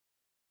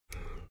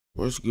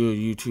What's good,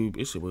 YouTube?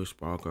 It's your boy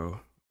Sparko.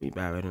 We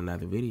back with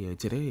another video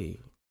today.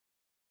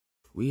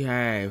 We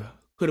have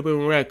Coulda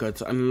Been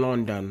Records and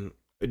London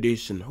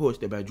edition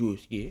hosted by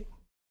Druski.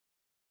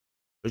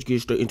 Let's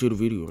get straight into the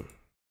video.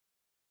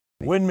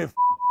 Win me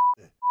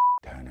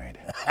Turn right.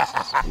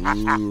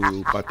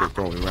 Ooh, about to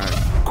throw it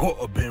right.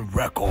 Coulda Been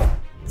Record.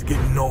 It's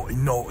getting naughty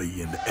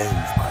in the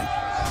ends, man.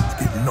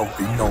 It's getting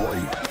naughty.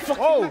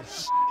 Oh,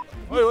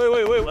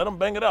 wait. Let him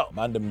bang it out.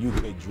 Man, them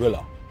UK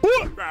driller.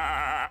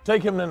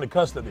 Take him into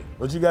custody.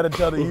 What you gotta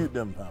tell the youth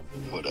them, fam?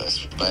 What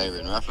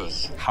aspiring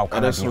rappers? How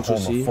can I be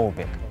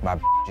homophobic? My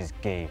is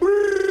gay.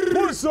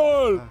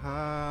 Whistle!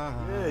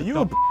 Yeah, you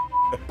a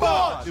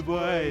boss,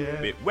 boy.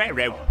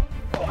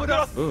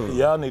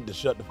 Y'all need to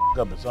shut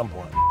the up at some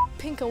point.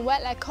 Pink and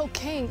wet like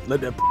cocaine.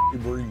 Let that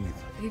breathe.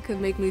 He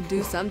could make me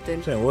do something.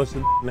 I'm saying, what's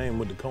the name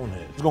with the cone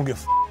head? It's gonna get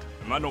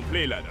Man, don't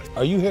play like that.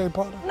 Are you Harry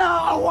Potter?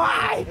 No,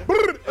 why?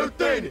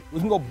 We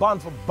can go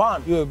bond for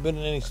bond. You ever been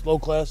in any slow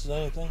classes or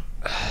anything?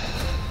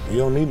 You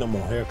don't need no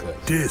more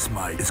haircuts. This,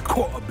 Mike, is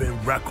Coulda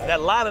Been Record.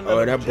 That line of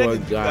that boy you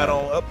got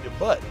on up your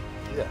butt.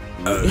 Yeah.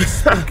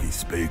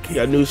 Spooky.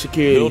 Got new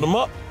security. Build them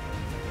up.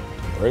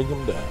 Break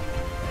them down.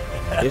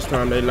 This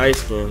time they light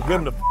skin. Get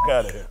them the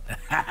out of here.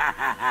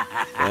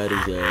 That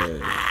is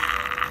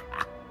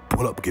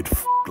Pull up, get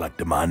like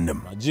the man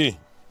them. My G.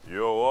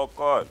 Yo, what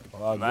God?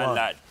 Man,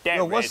 like that.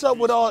 Yo, what's up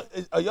with all?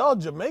 Are y'all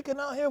Jamaican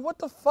out here? What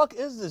the fuck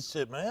is this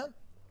shit, man?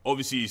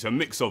 Obviously, it's a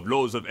mix of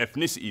loads of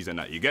ethnicities and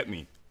that, you get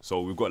me?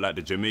 So we've got like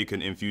the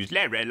Jamaican infused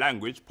red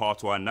language,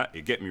 part one, that.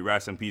 You get me,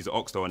 rice and peas,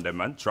 oxtail and them,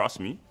 man. Trust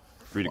me.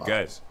 Free the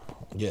guys.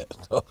 Yeah.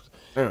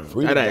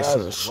 Free that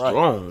accent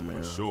strong,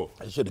 man. Sure.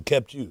 I should have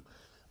kept you.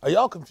 Are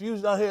y'all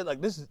confused out here? Like,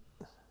 this is,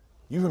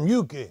 you from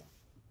UK?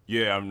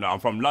 Yeah, I'm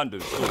from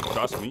London, so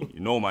trust me. You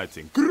know my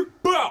thing.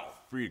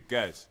 Free the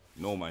guys.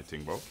 You know my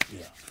thing, bro.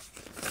 Yeah.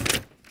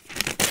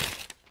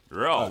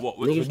 Real, what?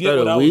 Niggas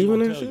started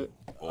weaving and shit? Okay.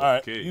 All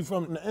right, you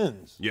from the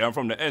ends? Yeah, I'm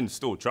from the end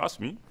still, trust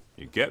me.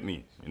 You get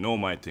me. You know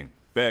my thing.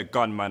 Bear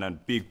gunman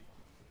and big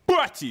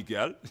butty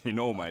girl. You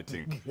know my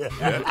thing. Yeah.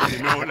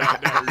 You know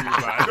like that,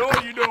 Reba. I know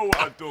you know what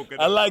I'm talking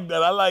about. I like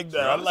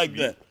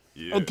that.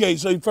 Yeah. Okay,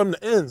 so you're from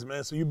the ends,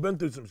 man, so you've been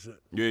through some shit.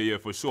 Yeah,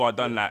 for sure. I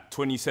done like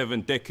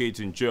 27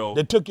 decades in jail.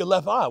 They took your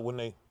left eye when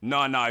they...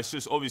 Nah, it's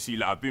just obviously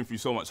like I've been through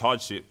so much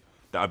hardship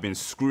that I've been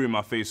screwing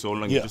my face so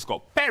long, Yeah. you just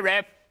got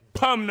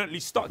permanently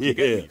stuck, you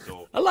get me?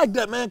 So. I like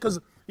that, man, because,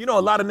 you know,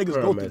 a lot of niggas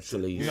go through shit,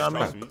 Permanently you know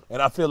what I stuck. mean?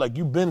 And I feel like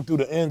you've been through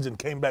the ends and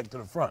came back to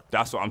the front.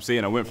 That's what I'm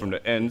saying. I went from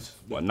the ends,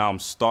 but now I'm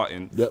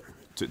starting to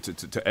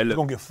You're elevate.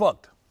 gonna get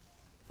fucked.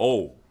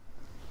 Oh.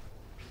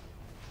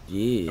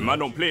 Yeah. Man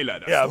don't play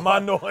like that. Yeah,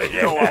 man, no.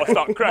 Yo, I'll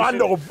start crashing.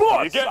 Man, no,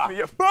 boss. You get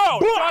me? Bro,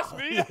 trust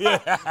me.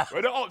 Yeah.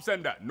 Where the ops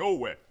send that?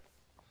 Nowhere.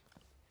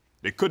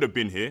 They could have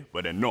been here,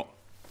 but they're not.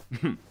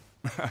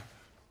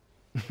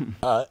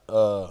 All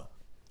right,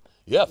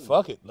 yeah,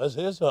 fuck it. Let's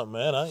hear something,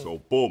 man. So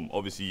boom,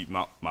 obviously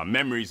my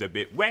memory's a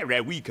bit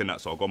weak and that,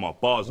 so I got my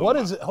bars on. What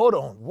is it? Hold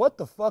on. What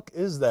the fuck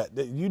is that?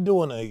 You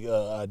doing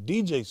a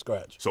DJ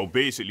scratch? So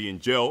basically in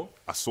jail,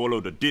 I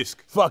swallowed a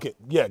disc. Fuck it.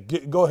 Yeah,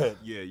 go ahead.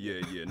 Yeah.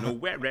 No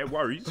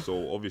worries.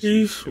 So obviously, He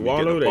let me get the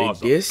swallowed a bars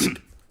up. disc.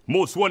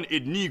 Most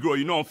wanted Negro,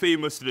 you know I'm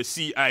famous to the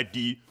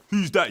CID.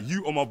 Who's that?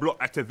 You on my block,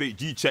 activate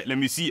G-check, let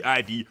me see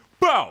ID.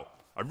 Bow!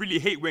 I really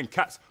hate when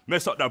cats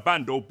mess up the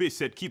bando. Bitch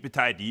said keep it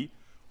tidy.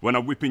 When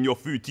I'm whipping your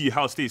food, tea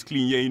house stays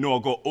clean. Yeah, you know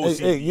I got OC.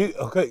 Hey,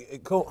 okay,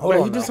 cool. Hold Wait,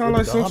 on. he just now. sound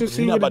like the Central hump-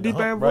 C you're not with a about to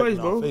deep-ass hump right voice, in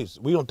our bro. face.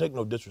 We don't take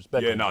no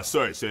disrespect. Yeah, like nah,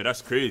 that. sorry,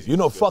 that's crazy. You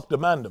know, fuck the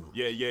mandem.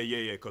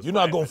 Yeah. Cause You're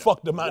not gonna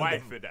fuck the mandem. Why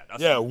for that?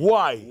 That's Yeah,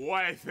 why?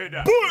 Why for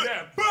that? Bullet!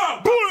 Yeah,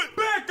 bow! Bullet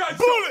for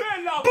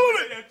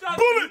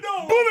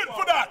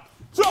that!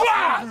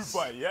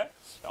 Yeah?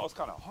 That was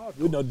kind of hard.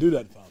 We don't do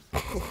that, fam.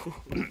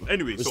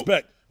 Anyway,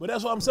 Respect. But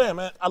that's what I'm saying,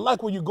 man. I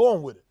like where you're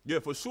going with it. Yeah,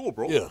 for sure,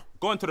 bro. Yeah.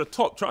 Going to the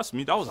top, trust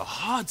me, that was a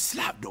hard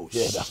slap, though.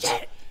 Yeah,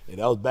 that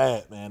was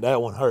bad, man.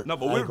 That one hurt. No,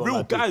 but I we're ain't gonna lie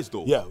real to you. guys,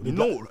 though. Yeah. You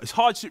know, it's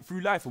hardship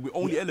through life, and we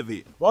only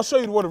elevate. Well, I'll show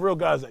you where the real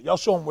guys at. Y'all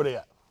show them where they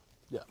at.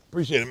 Yeah,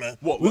 appreciate it, man.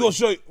 What? We're gonna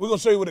show you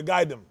where to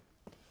guide them.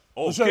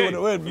 We'll show you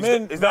where the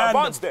men. Is there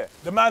advance there?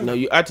 The man. No,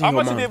 you acting How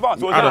your much is the mom.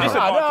 advance? Or is it a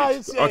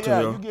disadvantage?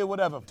 Yeah, you get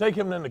whatever. Take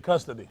him into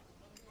custody.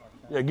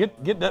 Yeah,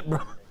 get that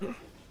brother.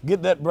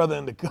 Get that brother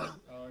into custody.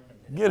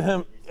 Get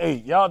him. Hey,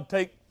 y'all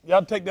take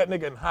that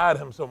nigga and hide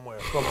him somewhere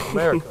from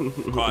America.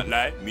 Can't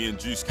lie, me and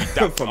Druski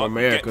From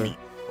America. Get me.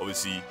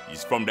 Obviously,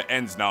 he's from the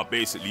ends now,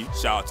 basically.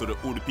 Shout out to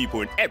all the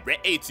people in every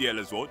ATL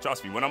as well.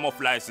 Trust me, when I'm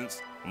off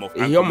license, I'm off.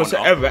 He almost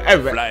said ever.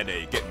 Fly there,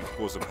 you get me,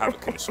 cause some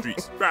havoc in the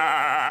streets.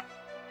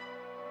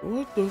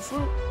 What the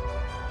fuck?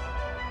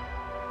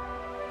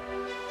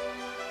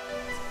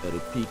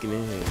 Started peeking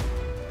in here.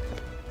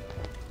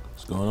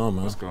 What's going on,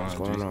 man? What's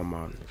going on,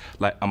 man?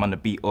 Like, I'm on the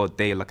beat all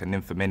day like a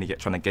nymphomaniac,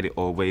 trying to get it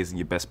all ways, and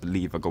you best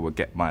believe I go and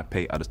get my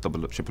pay. I just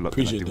double up, triple up,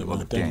 Appreciate and I that, do it all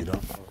man. Thank you, again.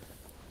 dog.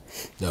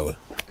 That way.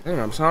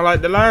 Damn, sound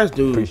like the last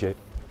dude. Appreciate it.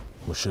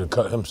 We should have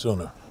cut him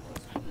sooner.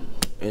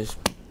 It's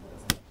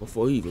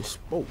before he even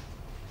spoke.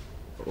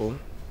 Oh,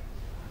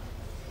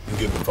 You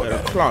get the fuck out of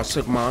here.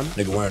 classic, man.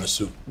 Nigga wearing a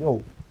suit.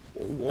 Whoa.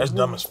 That's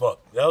dumb as fuck.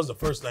 That was the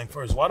first thing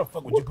first. Why the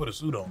fuck would you put a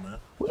suit on, man?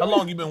 How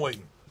long you been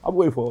waiting? I've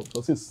waited for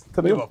since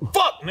 10 Give a.m. a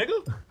fuck,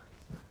 nigga.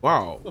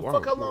 Wow. The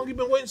fuck, how long you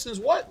been waiting since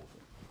what?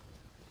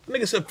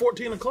 Nigga said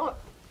 14 o'clock.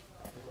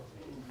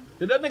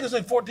 Did that nigga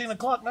say 14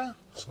 o'clock, man?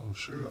 Some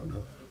shit like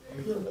that.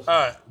 All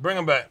right, bring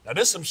him back. Now,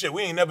 this some shit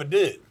we ain't never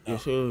did.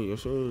 Yes, sir.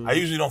 Yes, sir. I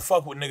usually don't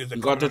fuck with niggas that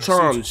You come got the in suits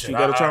and chance. shit. You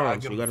got a I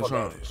chance. give You the got a fuck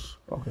out of chance.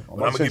 here. Okay. But I'm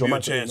gonna give you a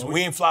chance.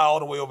 We ain't fly all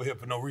the way over here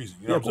for no reason.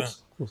 You know what I'm saying?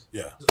 Of course.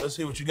 Yeah. Let's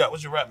see what you got.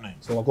 What's your rap name?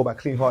 So I go by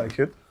Clean Hearted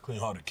Kid. Clean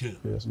Hearted Kid.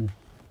 Yeah, that's me.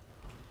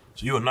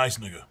 So you a nice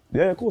nigga.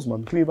 Yeah, of course,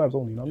 man. Clean vibes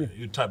only, you know what I mean?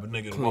 You the type of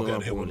nigga that walk out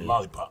of here with a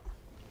lollipop.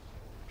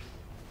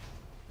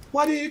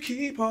 Why do you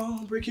keep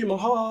on breaking my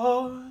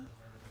heart?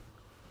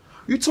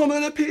 You tore me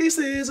to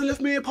pieces and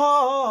left me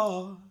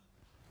apart.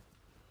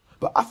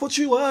 But I thought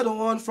you were the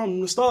one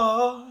from the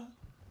start.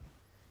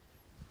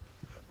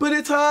 But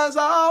it turns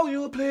out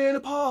you were playing a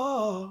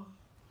part.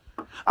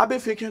 I've been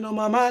thinking on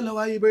my mind, now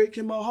why you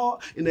breaking my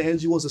heart? In the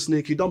end, you was a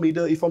snake, you done me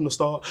dirty from the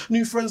start.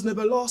 New friends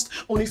never lost,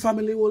 only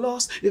family were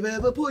lost. If I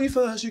ever put you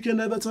first, you can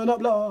never turn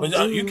up lost.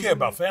 But you care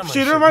about family. She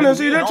didn't want to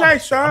see the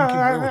check I'm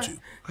keeping real with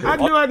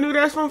you. I knew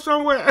that from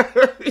somewhere.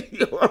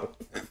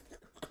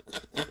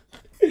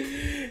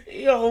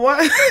 Yo,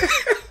 what?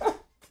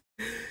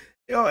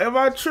 Yo, am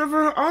I tripping?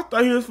 I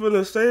thought he was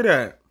finna say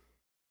that.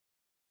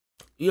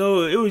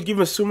 Yo, it was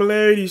giving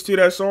similarities to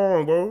that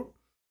song, bro.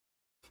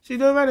 She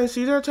don't want to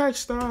see the check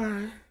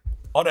star.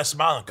 All that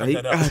smiling, cut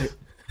that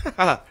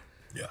out.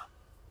 Yeah.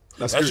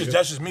 That's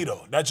just me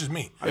though. That's just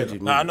me.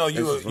 Now I know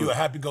you a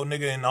happy go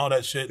nigga and all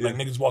that shit. Like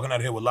niggas walking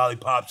out here with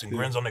lollipops and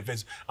grins on their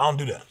face. I don't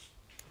do that.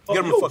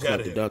 Get them the fuck out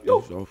of here.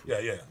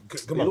 Yeah.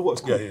 Come on.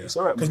 Yeah. It's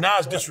all right. Because now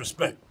it's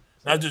disrespect.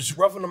 Now just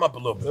roughing them up a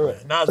little bit.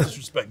 Man. Now it's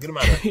disrespect. Get them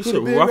out of here. He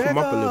should rough him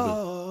up a little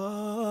bit.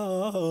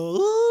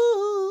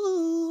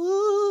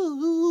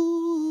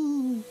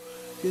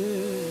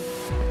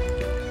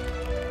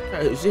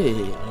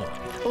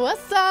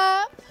 What's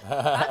up?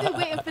 I've been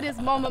waiting for this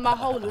moment my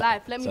whole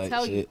life. Let me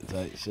tell you.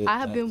 I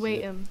have been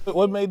waiting.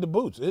 What made the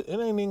boots? It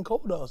ain't even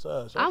cold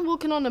outside. So. I'm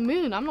walking on the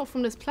moon. I'm not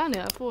from this planet.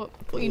 I thought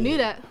you knew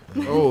that.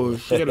 Oh,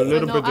 she got a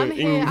little bit of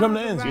English. From the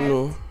ends, you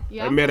know.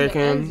 Yeah,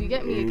 American. You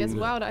get me? It gets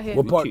wild out here.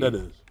 What part that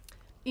is?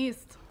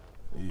 East.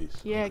 East.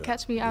 Yeah, okay.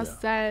 Catch me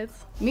outside.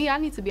 Yeah. Me, I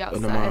need to be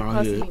outside,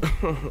 personally.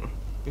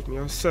 Get me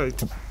outside.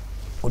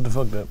 What the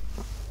fuck that?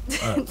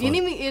 Right, you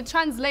need me a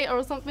translator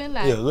or something?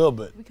 Like, yeah, a little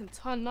bit. We can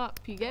turn up,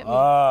 you get me?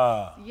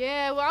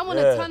 Yeah, well, I want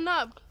to turn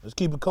up. Let's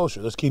keep it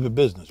kosher. Let's keep it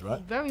business,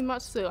 right? Very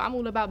much so. I'm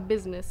all about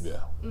business.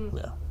 Yeah,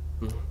 yeah.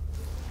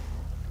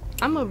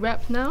 I'm a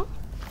rap now.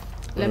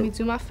 Let me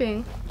do my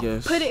thing.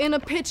 Yes. Put it in a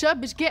picture,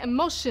 bitch, get in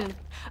motion.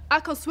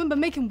 I can swim by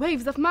making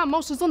waves, left my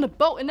emotions on the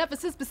boat. And ever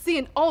since been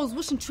seeing O's,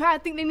 wishing try, I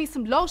think they need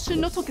some lotion,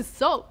 no talking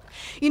soap.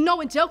 You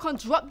know in jail can't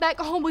drop that,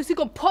 homeboys, you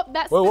gon' pop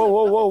that.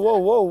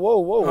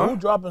 Whoa. Huh? Who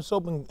dropping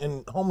soap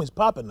and homies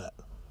popping that?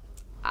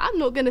 I'm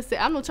not gonna say,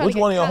 I'm not trying to get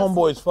Which one of your canceled.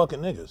 homeboys fucking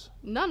niggas?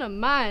 None of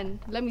mine.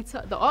 Let me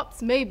tell, the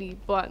ops maybe,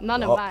 but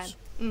none of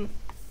mine.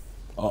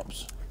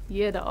 Ops.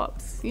 Yeah, the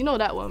ops. You know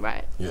that one,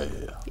 right? Yeah.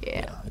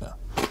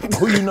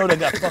 Who you know that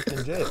got fucked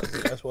in jail?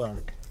 That's why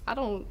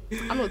I'm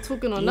not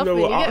talking on You nothing,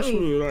 know what you get ops me?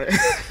 mean, like.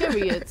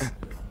 Period.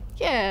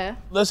 Yeah.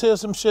 Let's hear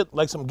some shit,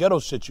 like some ghetto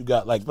shit you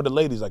got, like for the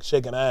ladies, like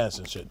shaking ass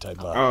and shit type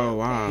vibe. Oh,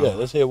 wow. Yeah,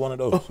 let's hear one of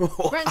those.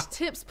 French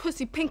tips,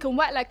 pussy pink and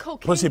white like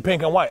cocaine. Pussy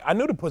pink and white. I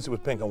knew the pussy was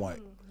pink and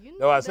white. You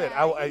No, I said,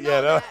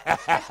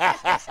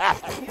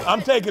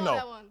 I'm taking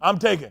though. I'm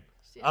taking.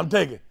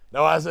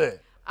 No, I said.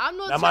 I'm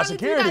not now trying my to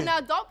security. do that now.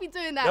 Don't be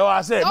doing that. No,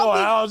 I said, don't no, be,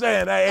 I was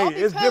saying, hey,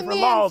 it's different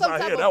laws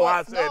out here. That's why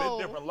I said no.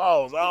 it's different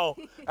laws. I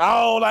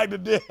don't like to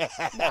dip.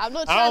 I'm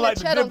not I trying don't like to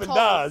to tread dip on and toes.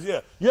 dots.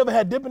 Yeah. You ever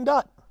had Dippin'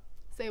 Dot?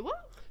 Say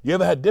what? You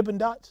ever had Dippin'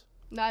 Dots?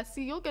 Nah,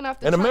 see, you're gonna have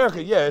to. In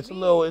America, yeah, it's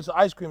it's an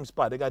ice cream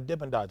spot. They got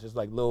Dippin' Dots. It's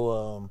like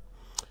little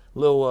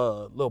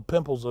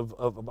pimples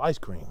of ice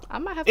cream. I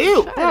might have to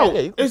Ew, try bro,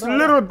 that. it's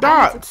little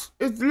dots.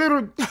 It's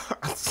little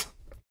dots.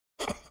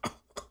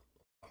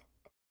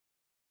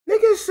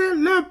 Niggas said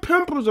little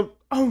pimples of,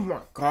 oh my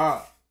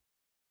God.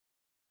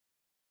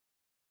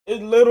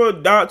 It's little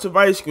dots of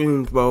ice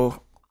cream,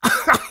 bro.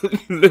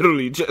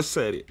 Literally just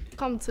said it.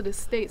 Come to the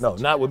States. No,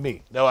 not with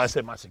me. No, I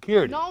said my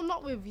security. No,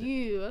 not with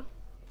you.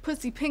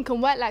 Pussy pink and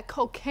white like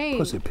cocaine.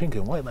 Pussy pink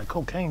and white like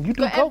cocaine. You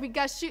do Got coke? every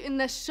guy shooting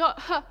their shot.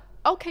 Huh.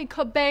 Okay,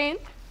 Cobain.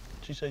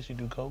 She say she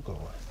do coke or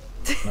what?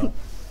 No.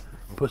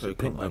 Pussy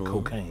pink like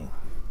cocaine.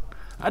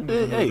 I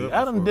did. Hey,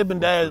 I done Dippin'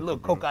 Dad's little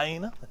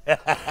cocaine.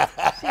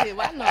 Shit,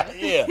 why not?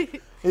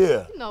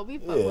 Yeah. No, we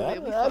fuck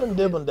with it. I done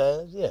Dippin'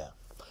 Dad's. Yeah.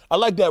 I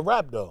like that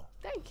rap though.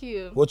 Thank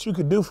you. What you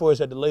could do for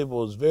us at the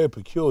label is very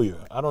peculiar.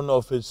 I don't know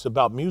if it's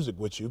about music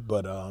with you,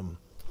 but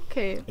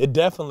okay. we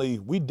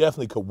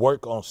definitely could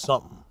work on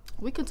something.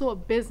 We could do a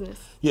business.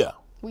 Yeah.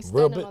 We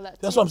stand on all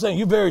that. That's what I'm saying.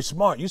 You're very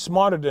smart. You're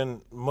smarter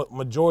than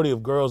majority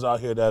of girls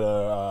out here that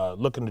are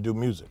looking to do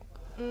music.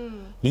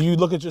 Do you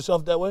look at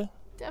yourself that way?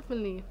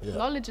 Definitely. Yeah.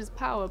 Knowledge is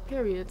power,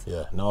 period.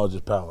 Yeah, knowledge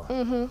is power.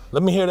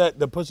 Let me hear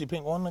the Pussy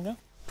Pink one again.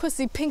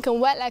 Pussy pink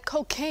and wet like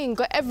cocaine.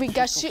 Got every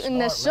guy shooting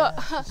that shot.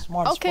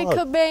 Okay,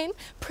 Cobain.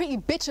 Pretty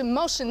bitch in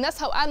motion. That's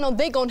how I know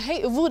they gon'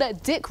 hate with all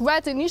that dick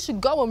riding. You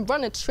should go and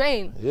run a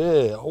train.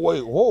 Yeah. Oh,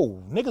 wait,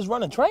 whoa. Niggas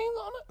running trains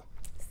on it?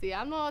 See,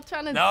 I'm not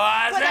trying to no,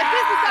 I put that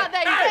business out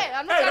there. Hey,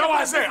 I'm not trying to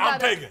I say, I'm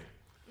taking.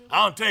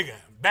 I'm taking.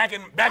 Back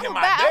in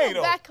my day,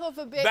 though.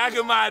 Back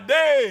in my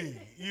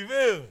day. You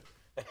feel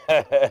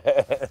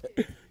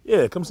me?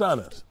 Yeah, come sign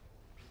us.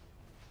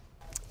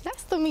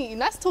 Nice to meet you.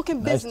 Nice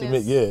talking business. Nice to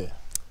meet you. Yeah.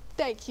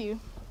 Thank you.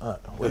 All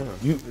right, wait,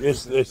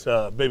 it's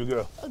baby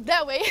girl.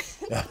 That way.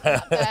 Not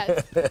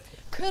bad.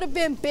 Could have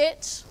been,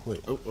 bitch.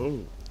 Wait. Oh,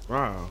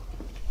 wow.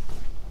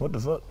 What the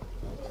fuck?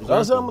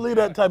 I said I'm gonna leave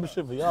that type of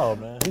shit for y'all,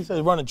 man. He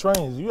said running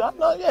trains.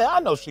 I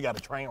know she got a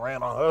train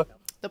ran on her.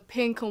 The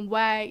pink and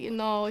white, you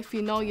know, if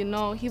you know, you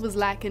know. He was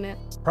lacking it.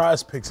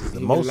 Prize Picks is the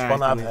most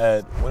fun I've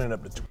had winning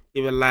up to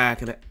He was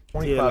lacking it.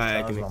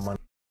 25 times my money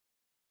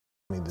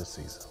this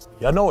season.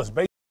 Y'all know it's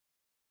based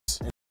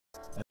on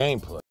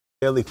gameplay.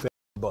 Daily $50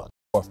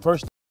 or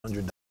first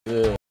 $100.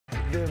 Yeah.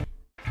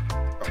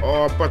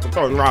 Oh, but the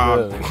phone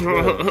robbed.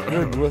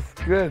 Good, what's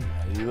good?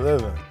 How you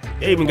living?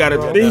 He even got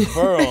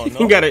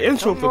he got an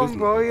intro for this.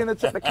 Bro, you're gonna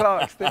check the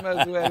clocks, them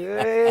as well.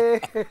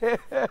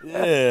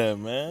 Yeah,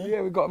 man.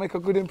 Yeah, we gotta make a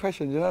good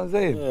impression, you know what I'm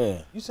saying?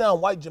 Yeah. You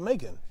sound white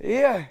Jamaican.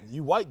 Yeah.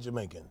 You white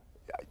Jamaican.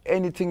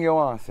 Anything you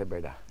want, say,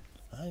 brother.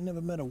 I ain't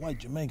never met a white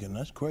Jamaican.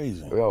 That's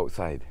crazy. We're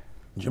outside.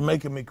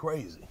 Jamaican me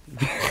crazy.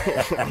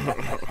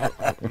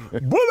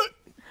 Bullet!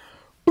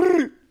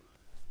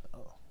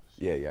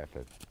 Yeah, a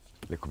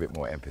little bit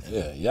more empathy.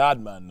 Yeah, yard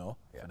man, no.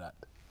 Yeah, that.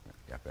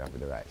 You have to have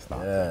the right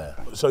start. Yeah.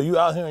 So you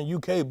out here in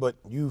UK, but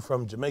you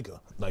from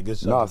Jamaica? Like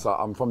it's no, so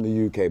I'm from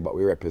the UK, but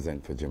we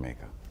represent for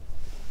Jamaica.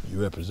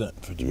 You represent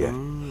for Jamaica?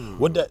 Yeah.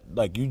 What that,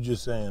 like you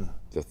just saying?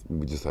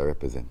 We just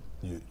represent.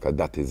 Because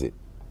that is it.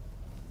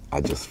 I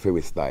just feel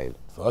with style.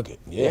 Fuck it,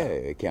 yeah.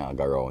 You can't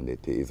go around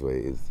it. It is what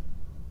it is.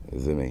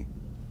 Is it me?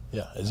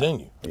 Yeah, it's in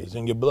you. It's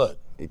in your blood.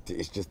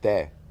 It's just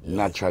there,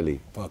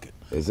 naturally. Fuck it.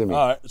 Is it me?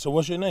 All right, so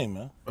what's your name,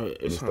 man?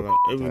 It sounds like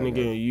every nigga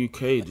in the UK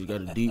just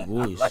got a deep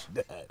voice.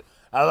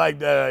 I like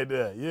that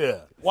idea,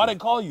 yeah. Why they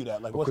call you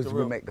that? Like, what's the real?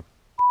 Because we make the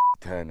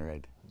turn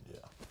red.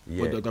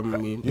 Yeah. What does that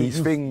mean? These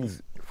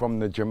things from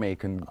the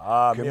Jamaican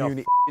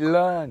community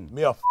learn.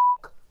 Me a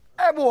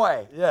Hey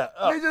boy. Yeah.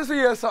 Let me just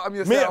hear something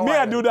you me say.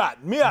 I do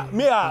that. Me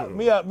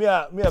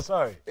a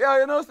sorry. Yeah,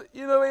 you know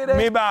what there?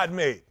 Me bad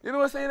mate. You know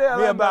what say there?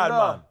 Me a bad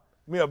man.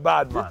 Me a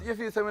bad man. If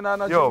you say me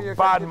not Yo, Jamaican,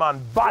 bad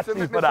man, bad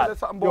me for that.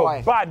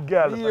 Yo, bad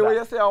girl for that. Yeah, what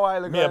you say a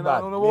while ago. Me a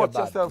bad. Watch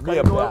yourself. Me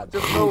a bad.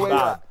 Just know where you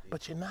are.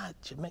 But you're not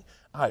Jamaican.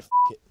 All right,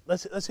 it.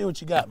 Let's see what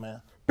you got,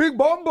 man. Big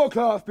bumbo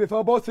class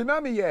before busting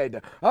on me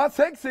head. A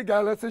sexy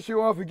girl that says she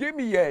want to give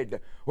me head.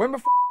 When me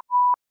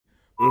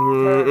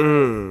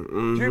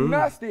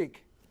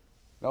gymnastic.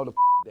 Now the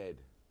dead.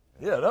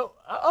 Yeah,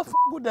 I'll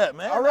fuck with that,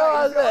 man. All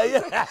right,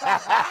 yeah.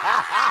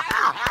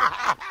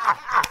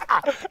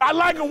 I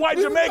like a white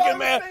Jamaican,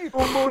 man. Hey,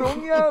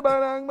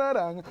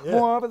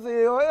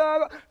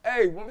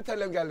 what me tell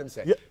them girl them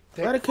say? Yeah.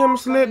 Why the camera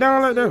slid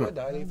down like that?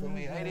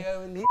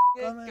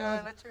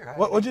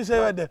 What'd you say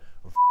right there?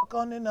 Fuck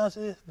on it now,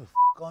 sis.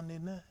 Fuck on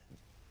it now.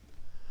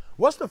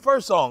 What's the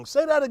first song?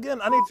 Say that again.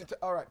 I need to.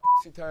 All right,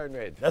 Pussy Turn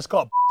Red. That's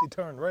called Pussy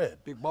Turn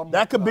Red. Big bumbo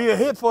That could be a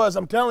hit for us,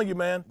 I'm telling you,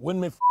 man. When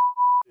me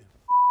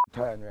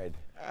Turn Red.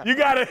 You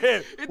got a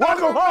hit. It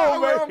Welcome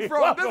home, where baby. I'm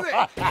from, does it?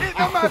 It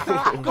don't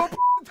matter. Go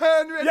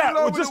Turn Red.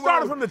 Yeah, we just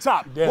started from the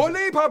top. Whole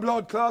heap of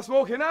blood clot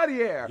smoking out of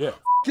the air. Yeah.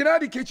 F***ing out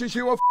the kitchen,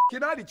 she was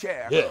f***ing out the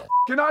chair. Yeah.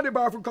 F***ing out the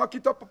bathroom, cock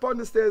it up upon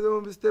the stairs,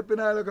 and I'm stepping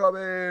out like a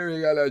very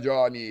gala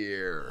Johnny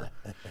here.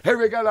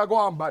 Every gala go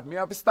on bad. Me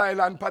have a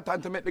style and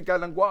pattern to make the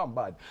gala go on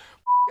bad.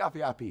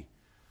 Happy.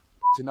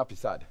 It's happy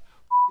sad.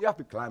 You have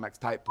to climax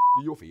type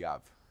you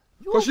have.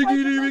 Cause she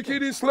give the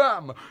wicked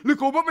Islam.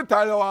 Look over me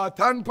tell her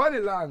 10 penny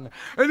long.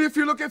 And if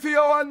you looking for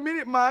your 1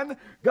 minute man,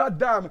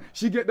 goddamn,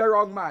 she get the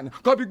wrong man.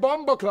 Cause big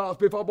bomber class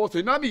before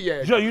busting on me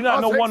yet. Joe, you not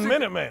no 1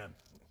 minute man.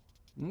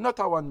 Not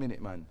a 1 minute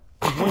man.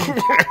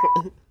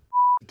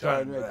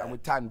 Turn red and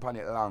with 10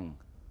 penny long.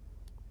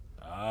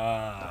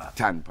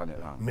 10 penny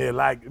long. Me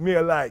alike.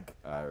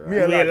 Right. Me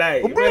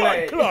alike.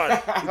 Blood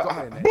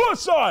clot.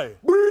 Bullseye.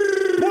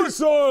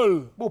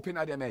 Bullseye. Booping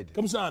at them head.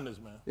 Come sign this,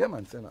 man. Yeah,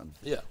 man, say nothing.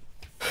 Yeah.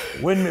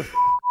 When me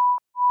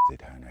Say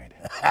turn red.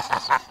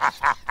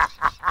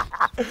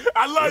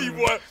 I love you,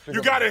 boy.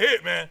 You got a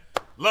hit, man.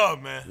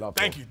 Love, man. Love,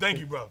 Thank you,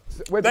 bro.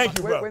 Thank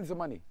you, bro. When's the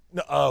money?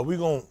 No, we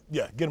gon'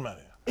 get him out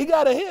of here. He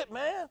got a hit,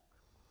 man.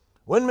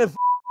 When me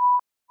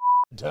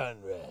turn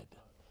red.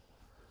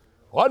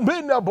 What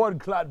been that blood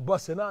clot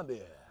busting on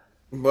there?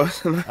 I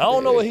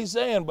don't know what he's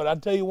saying, but I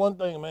tell you one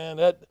thing, man.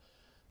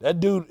 That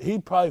dude, he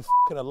probably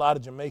fucking a lot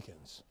of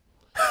Jamaicans.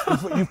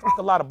 You fuck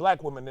a lot of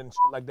black women and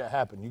shit like that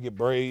happen. You get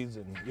braids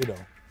and, you know,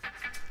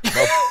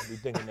 be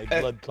thinking they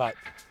blood clot.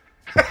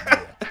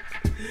 Yeah.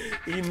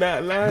 He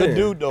not lying. Good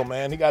dude, though,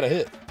 man. He got a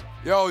hit.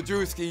 Yo,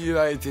 Druski, you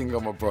know anything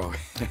on my bro.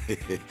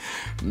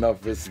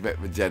 Enough respect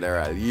for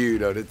general. You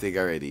know the thing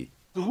already.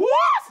 What?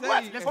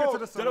 What? Let's get to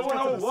the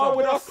song.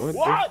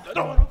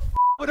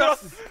 What? with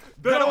us.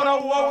 They don't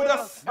wanna war with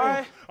us.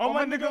 All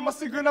my niggas must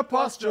sing in the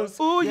pastures.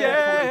 Ooh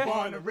yeah.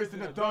 Born and raised in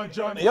the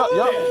dungeon. Yeah.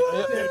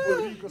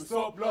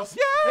 Surplus.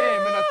 Yeah. Hey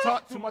man, I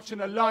talk too much in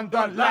the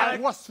London.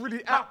 Like what's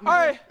really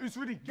happening? Who's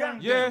really gang?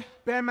 Yeah.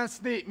 Bear man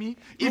snake me.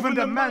 Even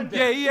the man.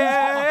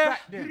 Yeah.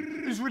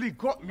 Who's really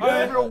got me?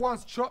 Real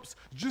ones chops.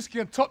 Druski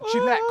and top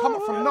like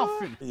coming from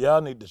nothing.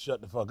 Y'all need to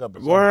shut the fuck up.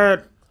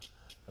 Word.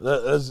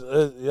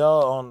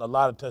 Y'all on a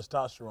lot of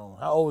testosterone.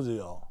 How old is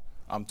y'all?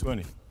 I'm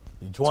 20.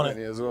 You 20?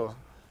 20 as well.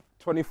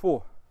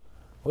 24.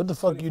 What the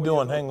fuck you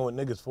doing hanging with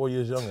niggas 4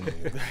 years younger than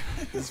you?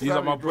 These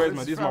are my boys,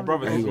 man. These are my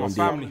brothers. These are my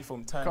family.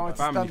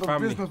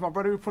 Family. Business, my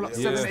brother. We pull up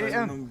 7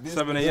 a.m.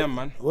 7 a.m.,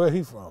 man. Where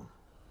he from?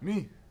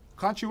 Me.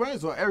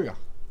 Country-wise or area?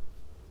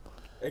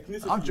 I'm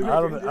I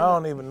Jamaican.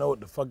 don't even know what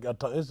the fuck y'all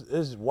talking.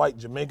 It's white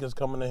Jamaicans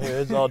coming in here.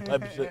 It's all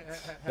type of shit.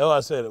 That's why I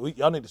said it.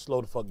 Y'all need to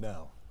slow the fuck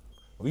down.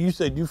 Well, you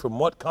said you from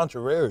what?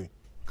 Contrary.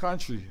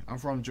 Country. I'm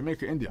from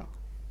Jamaica, India.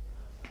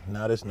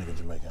 Nah, this nigga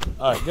Jamaican.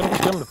 All right, get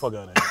him the fuck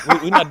out of here.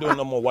 We not doing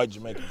no more white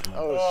Jamaicans. Man.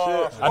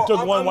 Oh shit. I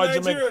took one white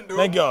Jamaican.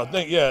 Thank y'all.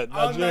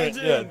 Nigerian.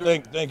 Yeah,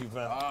 thank you,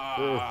 fam.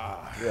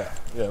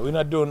 Yeah, we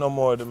not doing no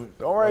more of them.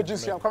 Don't worry,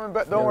 Juicy, I'm coming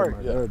back. Don't worry.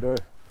 Yeah.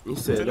 He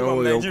said, don't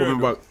worry, I'm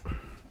coming back.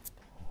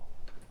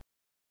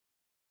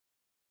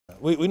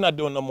 We not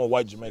doing no more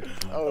white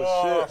Jamaicans. Man.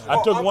 Oh shit.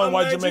 I took one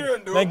white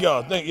Jamaican. Thank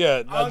y'all.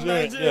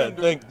 Nigerian. Yeah,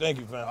 thank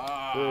you, fam.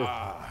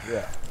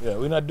 Yeah,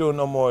 we not doing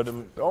no more of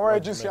them. Don't worry,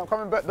 Juicy, I'm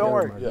coming back. Don't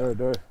worry.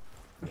 Yeah.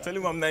 Tell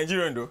him I'm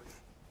Nigerian, though.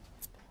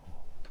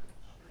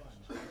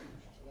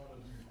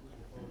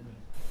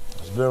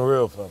 It's been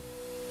real, fam.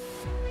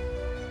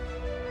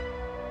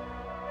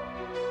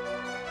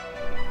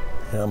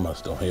 Yeah, I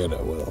must don't hear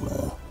that well,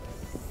 man.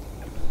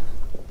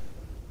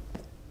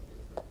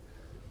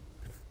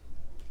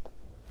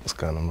 What's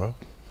going on, bro?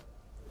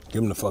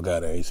 Give him the fuck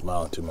out of here. He's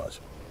smiling too much.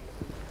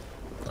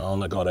 I don't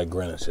like all that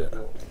grin and shit.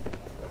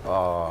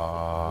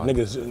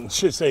 Niggas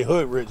shit say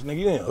hood rich, nigga.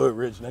 You ain't hood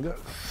rich, nigga.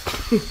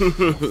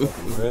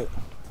 Right?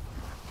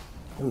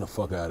 Get him the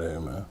fuck out of here,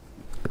 man.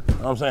 You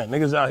know what I'm saying?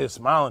 Niggas out here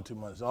smiling too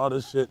much. All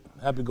this shit,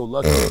 happy go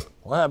lucky.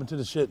 What happened to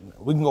the shit?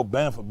 We can go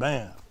band for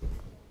band.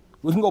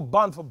 We can go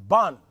bond for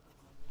bond.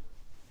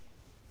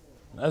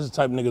 That's the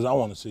type of niggas I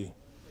want to see.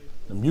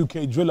 Them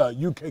UK driller,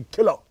 UK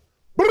killer.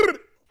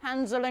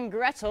 Hansel and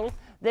Gretel,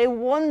 they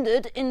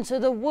wandered into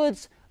the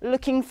woods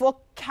looking for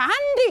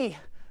candy.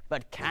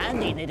 But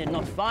candy they did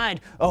not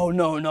find. Oh,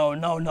 no.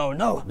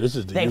 This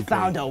is the They UK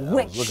found a I was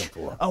witch. looking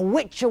for. A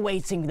witch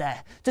awaiting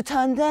there to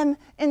turn them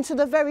into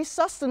the very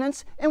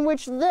sustenance in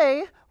which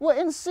they were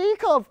in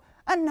seek of.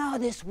 And now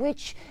this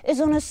witch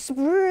is on a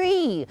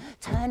spree,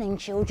 turning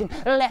children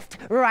left,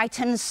 right,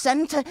 and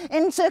center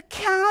into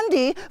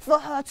candy for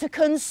her to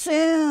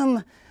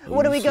consume.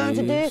 What are we going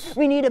to do?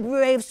 We need a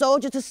brave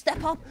soldier to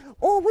step up,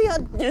 or we are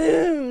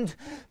doomed.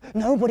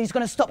 Nobody's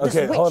going to stop this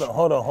witch. Okay,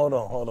 hold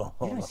on.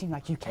 You don't seem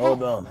like you care.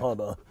 Hold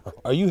on.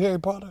 Are you Harry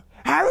Potter?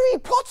 Harry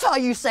Potter,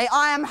 you say?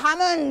 I am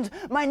Hammond.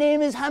 My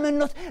name is Hammond,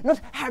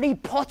 not Harry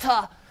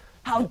Potter.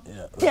 How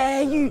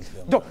dare you?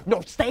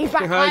 No, stay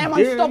back. I am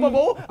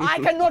unstoppable. I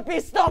cannot be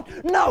stopped.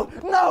 No.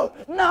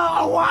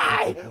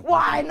 Why?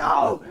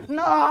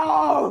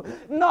 No.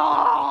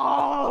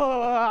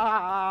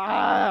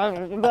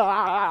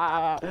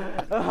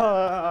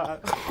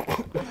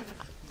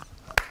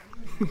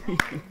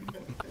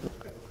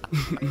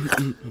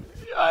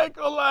 I ain't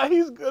gonna lie,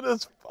 he's good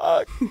as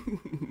fuck.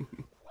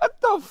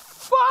 What the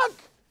fuck?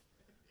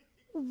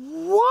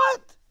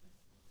 What?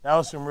 That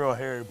was some real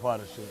Harry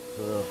Potter shit,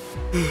 for real.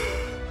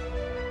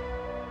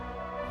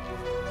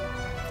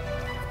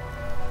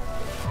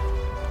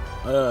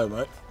 All right,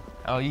 mate.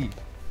 How are you?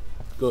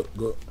 Good.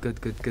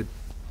 Good.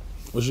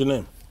 What's your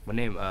name? My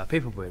name,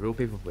 Paperboy, real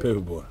Paperboy.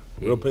 Paperboy.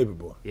 Real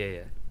Paperboy.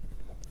 Yeah.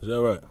 Is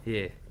that right?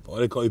 Yeah. Why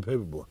they call you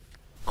Paperboy?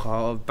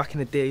 Back in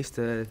the day, I used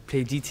to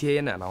play GTA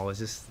and that, and I was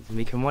just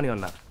making money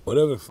on that.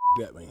 Whatever the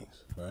that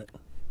means, right?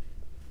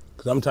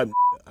 Because I'm type of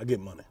I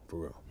get money, for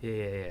real.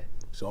 Yeah.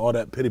 So all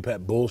that pity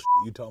pat bullshit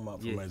you talking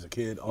about from as a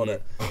kid, all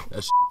that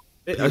shit.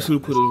 They actually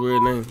put his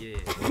real name. Yeah.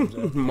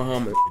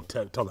 Muhammad.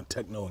 Talking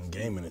techno and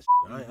gaming and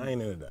shit. I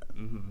ain't into that.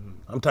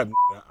 I'm type of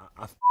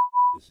I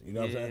this, you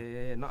know what I'm saying?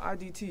 Yeah, not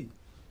IDT.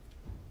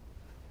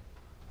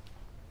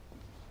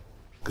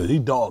 Cause these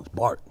dogs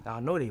bark. I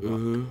know they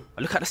bark.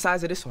 Look at the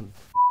size of this one.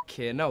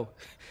 Here, no.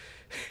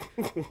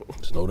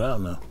 Slow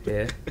down now.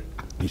 Yeah.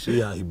 You see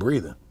how he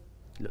breathing?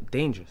 Look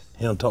dangerous.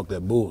 He don't talk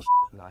that bullshit.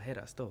 Nah, I hear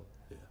that still.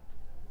 Yeah.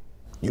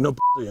 You know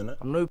in that?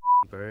 I'm no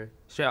bro.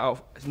 Straight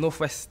out, it's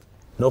Northwest.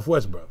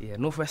 Northwest, bro? Yeah,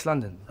 Northwest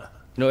London. You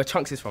know where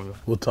Chunks is from?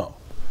 We'll talk.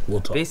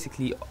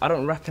 Basically, I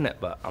don't rap in it,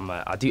 but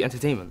I do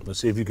entertainment. Let's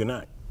see if you can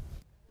act.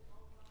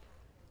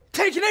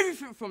 Taking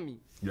everything from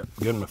me. Yeah,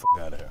 get him the fuck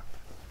out of here.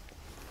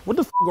 What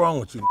the fuck wrong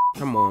with you?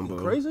 Come on, bro.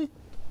 Crazy?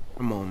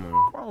 Come on, man.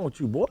 What's wrong with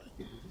you, boy?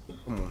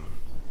 Come on.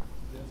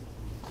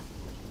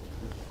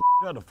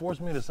 You had to force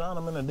me to sign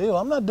him in a deal.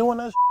 I'm not doing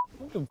that shit.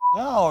 What the f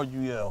how are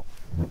you, yo?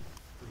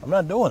 I'm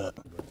not doing it.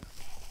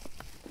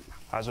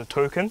 As a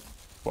token,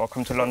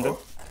 welcome to London.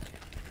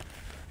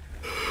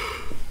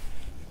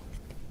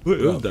 What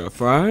is that?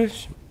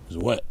 Fries? It's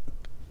wet.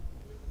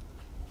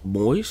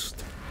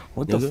 Moist?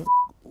 What the f?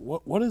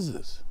 What is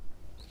this?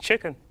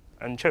 Chicken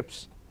and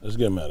chips. Let's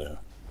get him out of here.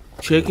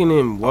 Chicken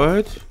and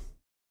what?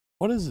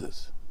 What is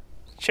this?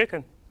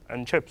 Chicken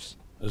and chips.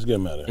 Let's get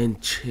him out of here.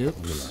 And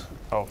chips?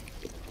 Oh.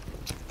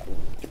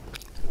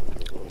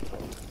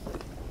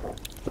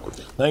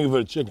 Thank you for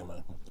the chicken,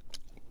 man.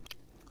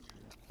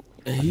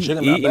 And he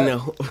chicken eating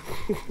not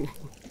bad.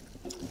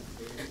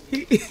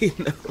 He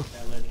eating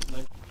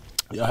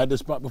Y'all had this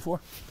spot before?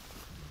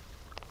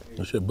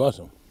 That shit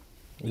busting.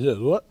 He said,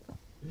 what?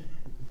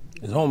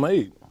 It's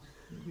homemade.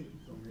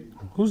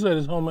 Who said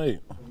it's homemade?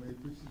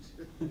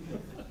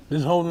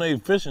 This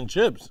homemade fish and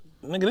chips.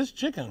 Nigga, this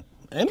chicken,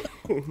 ain't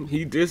it?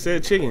 He just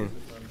said chicken.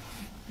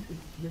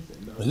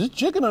 Is this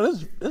chicken or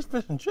this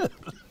fish and chips?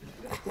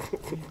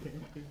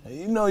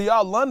 You know,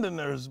 y'all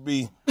Londoners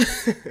be.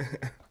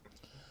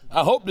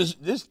 I hope this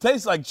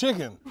tastes like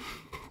chicken.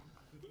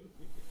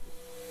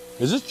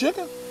 Is this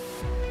chicken?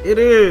 It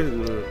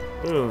is.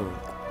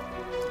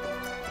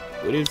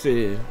 What is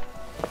it?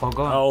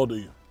 How old are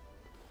you?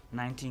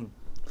 19.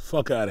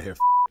 Fuck out of here.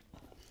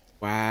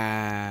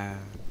 Wow.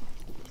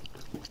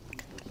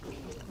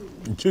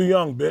 You're too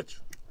young, bitch.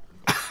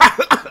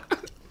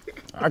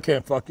 I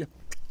can't fuck you.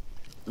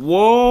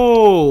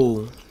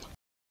 Whoa.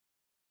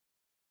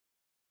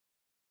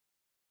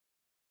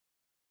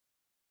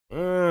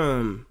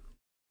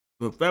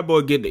 When Fat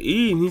Boy get to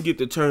eat, he get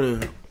to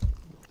turn.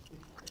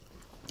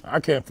 I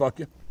can't fuck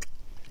you.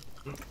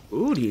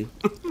 Ooh,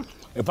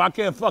 if I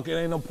can't fuck it,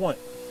 ain't no point.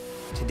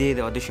 Today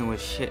the audition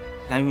was shit.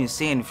 I didn't even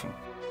say anything.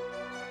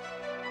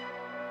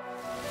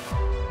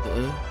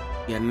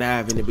 Yeah,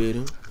 knife in the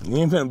building. You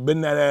ain't finna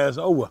bend that ass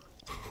over.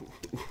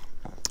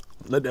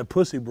 Let that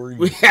pussy breathe.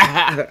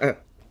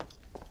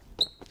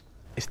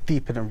 It's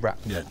deeper than rap.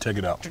 Yeah, check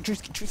it out.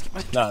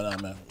 Nah,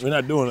 man. We're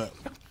not doing that.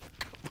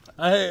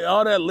 I hate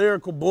all that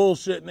lyrical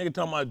bullshit, nigga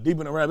talking about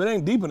deeper than rap. It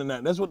ain't deeper than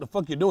that. That's what the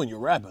fuck you're doing. You're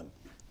rapping.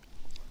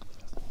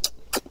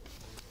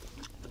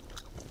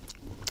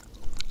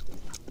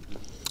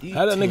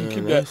 How that nigga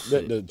keep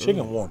the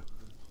chicken warm?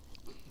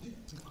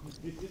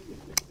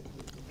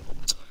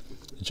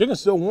 The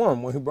chicken's still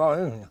warm when he brought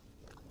it in here.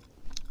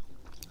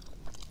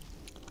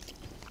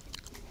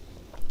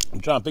 I'm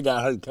trying to figure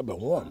out how he kept it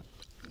warm.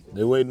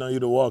 They waiting on you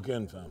to walk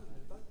in, fam.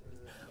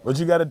 What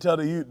you gotta tell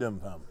the youth them,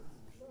 fam?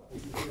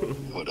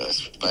 What, the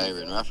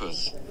aspiring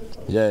rappers?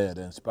 Yeah,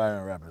 the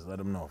inspiring rappers. Let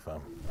them know,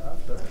 fam.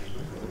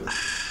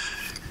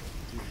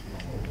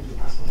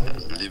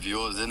 Live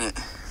yours, innit?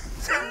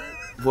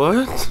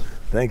 What?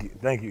 Thank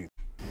you.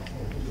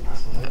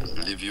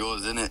 Live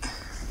yours, innit?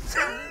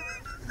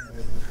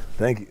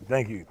 Thank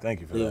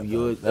you for that.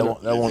 Yours, that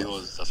won't.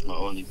 Yours, that's my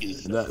only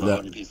piece. That's my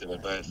only piece of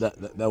advice.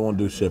 That won't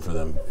do shit for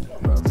them.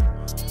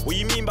 What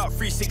you mean about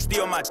 360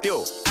 on my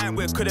deal? And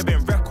where could have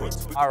been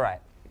records. All right.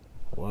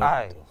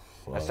 Aye.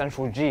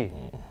 Essential G.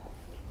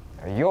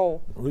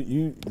 Yo.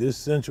 This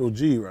Central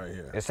G right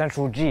here.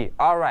 Essential G.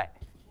 All right.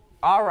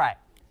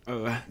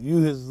 You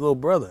his little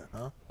brother,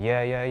 huh?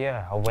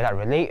 Yeah. Oh, we're not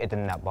related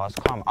in that, boss.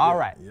 Come. All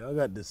right. Y'all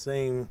got the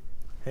same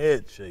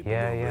head shape.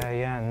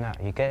 Yeah.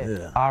 No, you get it?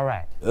 Yeah. All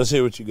right. Let's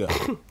hear what you got.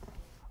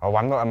 Oh,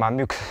 I'm not in my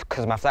mood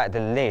because my flight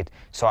delayed.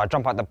 So I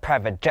jump out the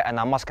private jet and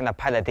I'm asking the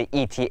pilot the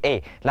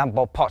ETA.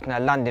 Lambo parked in a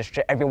landing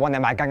strip. Everyone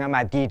in my gang and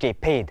my DJ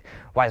paid.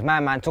 Wise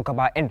man talk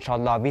about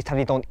inshallah. These times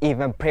he don't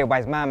even pray.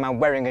 Wise man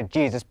wearing a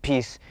Jesus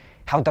piece.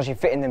 How does she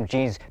fit in them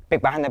jeans?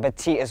 Big behind the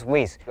petitest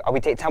waist.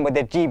 We take time with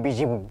the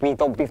GBG. We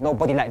don't beef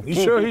nobody like You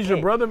GBK. sure he's your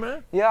brother,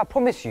 man? Yeah, I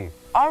promise you.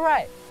 All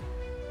right.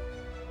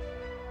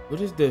 What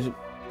is this?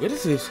 What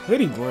is this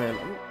hoodie brand?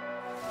 I'm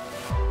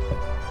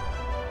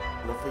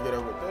gonna figure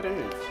out what that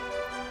is.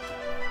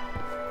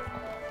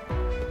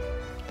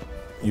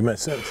 You met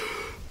Sense?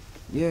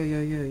 Yeah.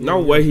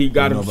 No way he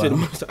got him shit.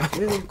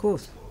 Yeah, of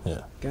course.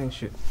 Yeah. Gang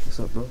shit. What's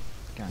up, bro?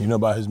 You know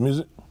about his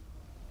music?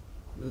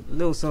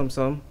 Little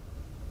some.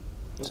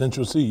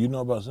 Central C, you know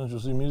about Central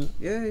C music?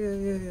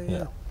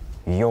 Yeah.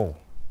 Yo,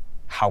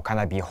 how can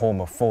I be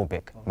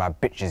homophobic? My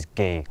bitch is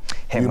gay.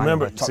 Hit You man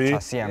remember, with top see?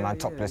 see man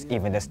topless,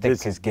 even the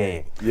stick is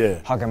gay. Yeah.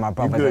 Hugging my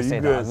brothers and say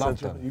that I love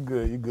Central. them. You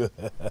good.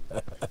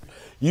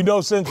 You know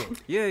Central?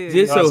 Yeah.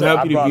 Just so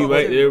happy to be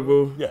right there,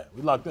 bro. Yeah,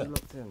 we locked in.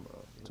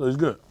 So he's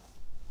good.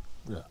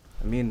 Yeah.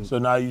 I mean, so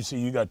now you see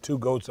you got two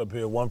goats up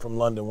here, one from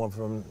London, one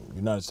from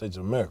United States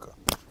of America.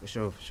 For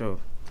sure.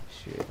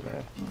 Shit,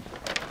 man.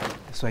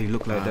 That's why you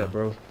look like that,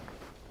 bro.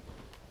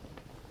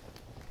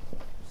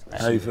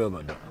 How you feel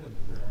about that?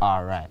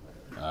 All right.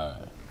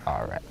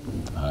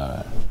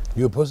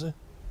 You a pussy?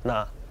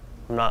 Nah,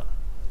 I'm not.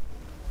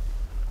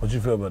 What you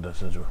feel about that,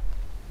 Central?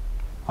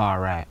 All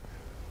right.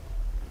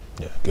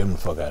 Yeah, get him the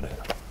fuck out of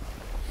here.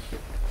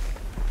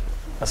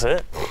 That's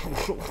it?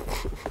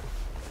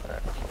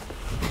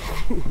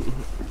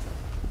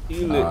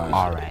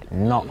 All right.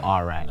 Not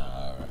all right.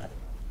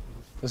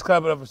 Let's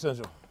clap it up for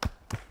Central.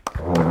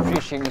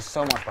 Appreciate you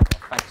so much, brother.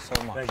 Thank you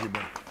so much. Thank you,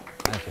 bro.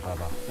 Thank you,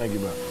 brother. Thank you,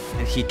 bro.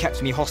 And he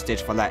kept me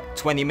hostage for like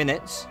 20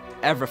 minutes.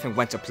 everything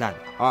went to plan.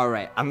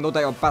 Alright, I know that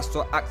your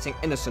bastard acting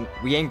innocent.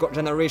 We ain't got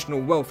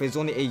generational wealth, it's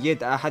only a year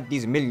that I had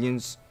these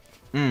millions.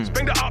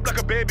 Spin that up like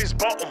a baby's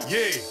bottom.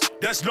 Yeah,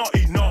 that's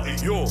naughty,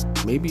 yo.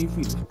 Maybe if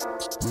we.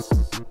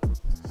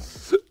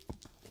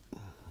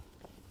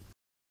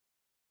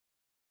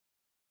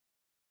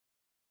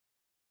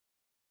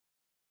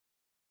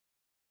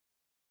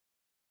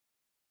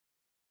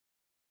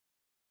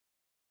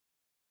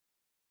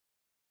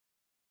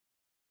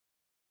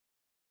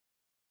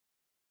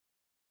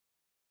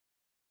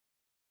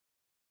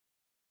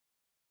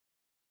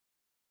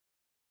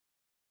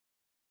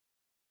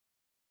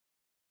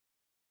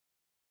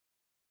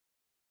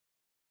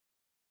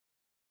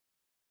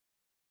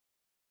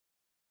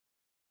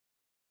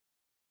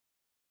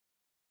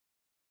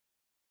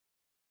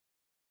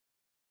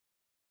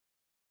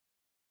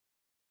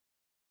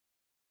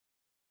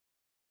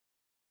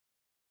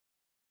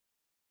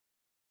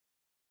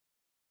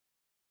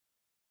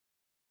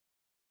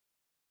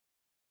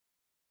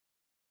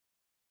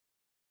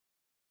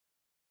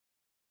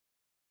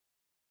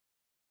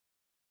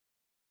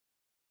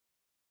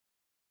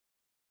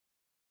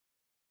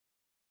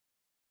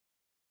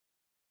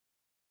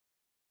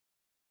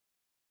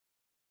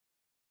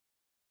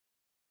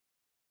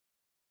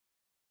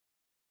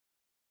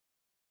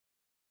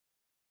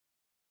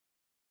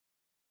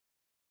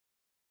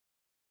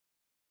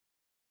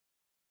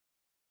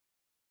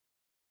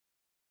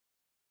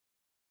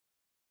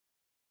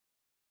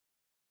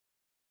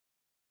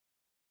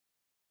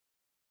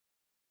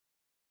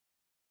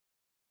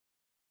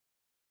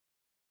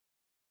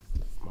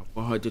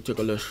 My heart just took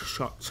a little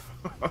shot.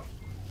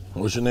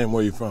 What's your name?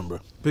 Where you from, bro?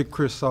 Big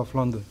Chris, South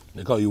London.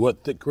 They call you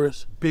what? Thick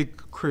Chris? Big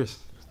Chris.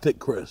 Thick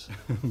Chris.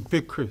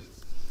 Big Chris.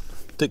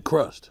 Thick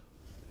crust.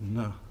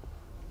 No.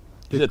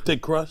 You said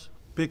thick crust?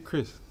 Big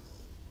Chris.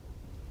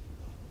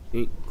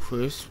 Big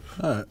Chris.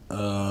 All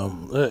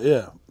right.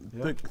 Yeah.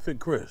 Thick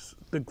Chris.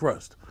 Thick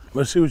crust.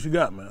 Let's see what you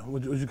got, man.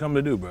 What you come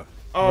to do, bro?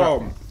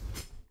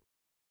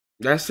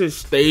 That's his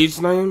stage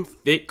name,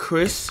 Thick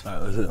Chris. All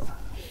right, let's hit him.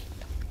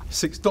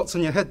 6 dots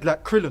on your head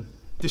like Krillin.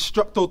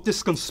 Destructo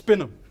disc and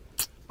spin 'em.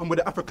 I'm with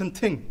the African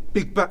ting.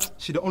 Big back,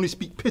 she don't only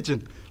speak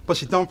pigeon, but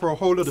she down for a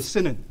whole lot of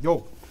sinning.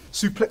 Yo,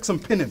 suplex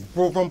and pinning.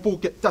 Roll, run, ball,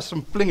 get dash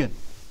and flinging.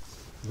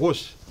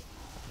 Whoosh.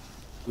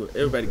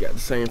 Everybody got the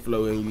same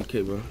flow in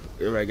UK, bro.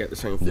 Everybody got the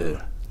same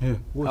flow. Yeah.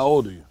 Whoosh. How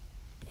old are you?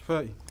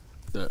 30.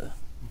 30.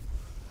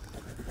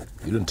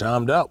 You done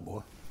timed out,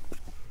 boy.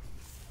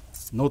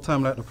 No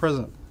time like the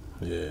present.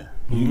 Yeah.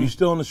 You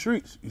still on the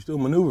streets? You still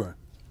maneuvering?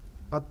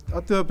 I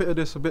do a bit of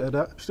this, a bit of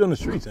that. Still in the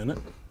streets, ain't it?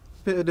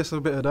 Bit of this, a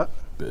bit of that.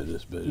 Bit of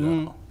this, bit of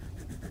that.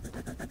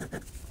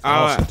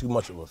 I don't see too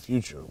much of a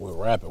future with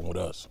rapping with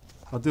us.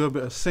 I do a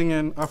bit of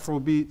singing, Afro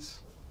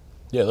beats.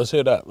 Yeah, let's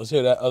hear that. Let's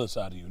hear that other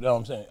side of you. You know what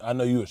I'm saying? I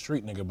know you a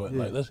street nigga, but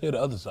like, let's hear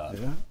the other side.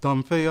 Yeah.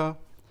 Done for ya.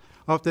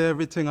 After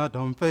everything I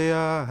done for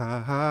ya.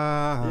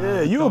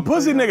 Yeah, you a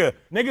pussy nigga.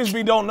 Niggas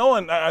be don't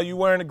knowing you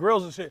wearing the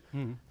grills and shit.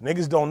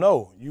 Niggas don't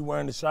know. You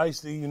wearing the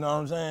shiesty, you know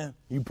what I'm saying?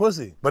 You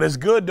pussy. But it's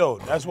good though.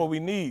 That's what we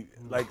need.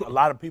 Like a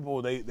lot of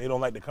people, they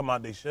don't like to come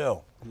out their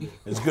shell.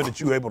 It's good that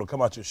you able to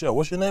come out your shell.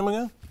 What's your name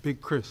again?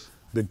 Big Chris.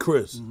 Big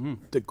Chris.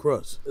 Thick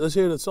crust. Let's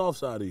hear the soft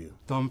side of you.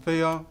 Done for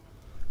ya.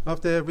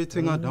 After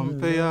everything I done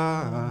for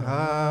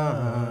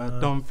ya.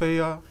 Done for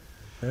ya.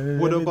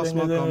 Woulda bust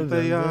my gun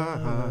for ya.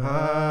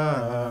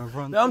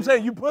 I'm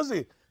saying you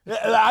pussy.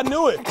 I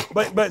knew it.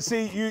 But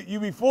see, you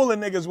be fooling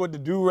niggas with the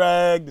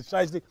do-rag, the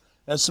shiesty.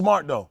 That's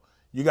smart though.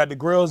 You got the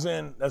grills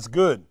in, that's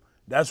good.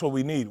 That's what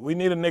we need. We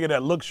need a nigga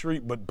that looks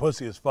street but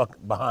pussy as fuck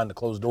behind the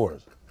closed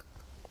doors.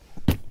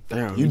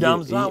 Damn, you down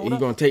to sign with You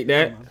gonna take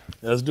that? Yeah,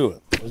 let's do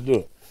it. Let's do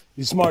it.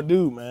 You smart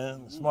dude,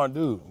 man. Smart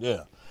dude.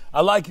 Yeah.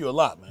 I like you a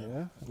lot,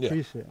 man. Yeah.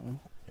 Appreciate it, man.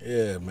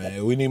 Yeah,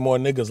 man. We need more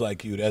niggas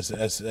like you.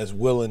 That's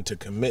willing to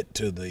commit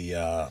to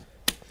the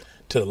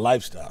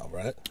lifestyle,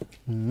 right?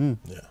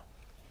 Yeah.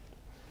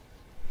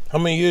 How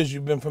many years you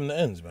been from the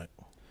ends, man?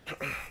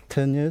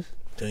 10 years.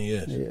 10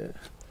 years. Yeah.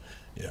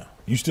 Yeah.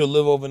 You still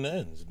live over in the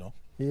ends, no?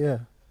 Yeah.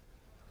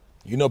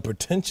 You know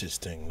pretentious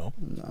thing, no?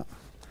 Nah.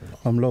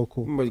 I'm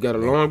local. You got a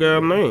long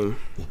ass name.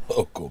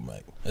 Local,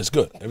 man. That's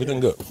good. Everything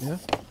good. Yeah.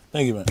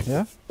 Thank you, man.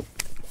 Yeah.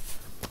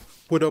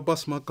 Woulda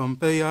bust my gun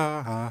for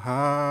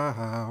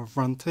ya,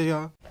 run to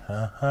ya.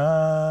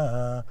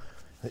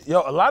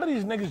 Yo, a lot of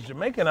these niggas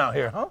Jamaican out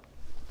here, huh?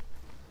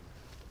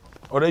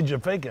 Or they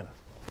Jamaican?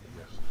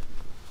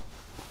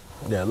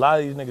 Yeah, a lot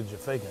of these niggas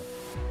Jamaican.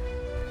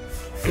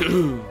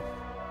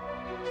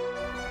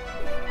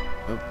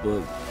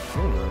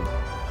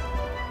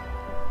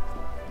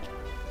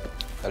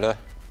 Hello?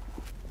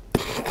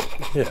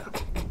 Yeah.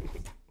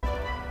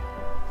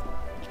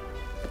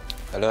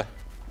 Hello?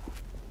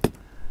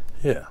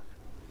 Yeah.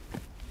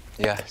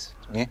 Yes,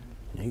 me?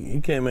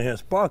 He came in here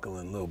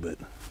sparkling a little bit.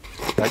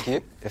 Like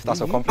you, if that's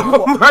a compliment.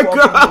 Oh my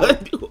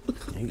God!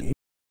 He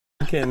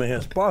came in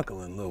here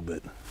sparkling a little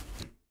bit.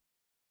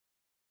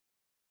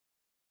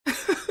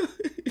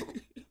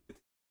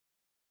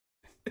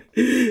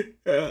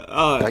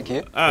 Thank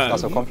you.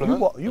 That's a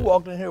compliment. You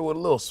walked in here with a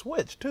little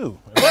switch too.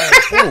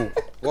 Ooh.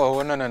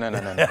 Whoa, no.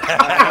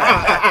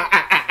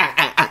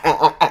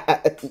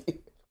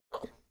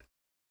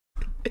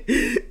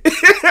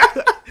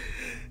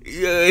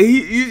 Yeah,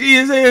 you see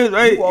his hands,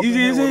 right? You see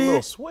his with a hands?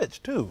 little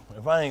switch too.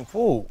 If I ain't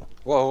fooled.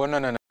 Whoa,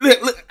 no.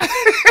 Look.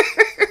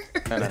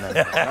 No.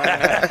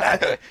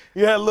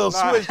 You had a little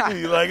switch to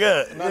you like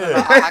that. No,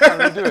 I can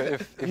redo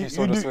it if you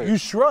saw the switch. You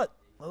strut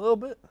a little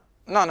bit?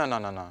 No.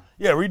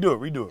 Yeah,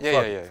 redo it.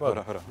 Yeah. Fuck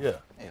Hold on. Yeah.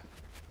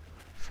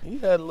 You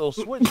had a little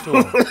switch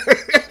to him.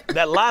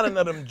 That lining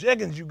of them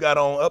jeggings you got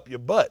on up your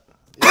butt.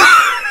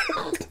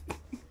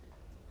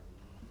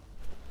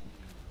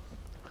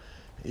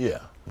 Yeah,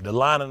 the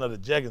lining of the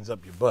jeggings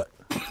up your butt.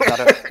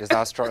 Is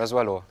that a strut as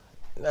well, or?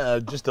 Nah,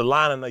 just the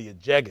lining of your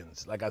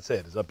jeggings, like I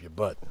said, is up your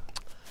butt.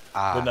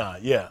 But nah,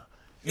 yeah.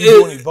 You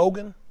do any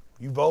voguing?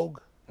 You vogue?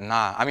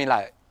 Nah, I mean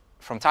like,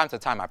 from time to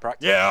time I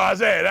practice. Yeah, I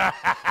said,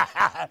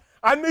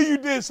 I knew you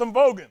did some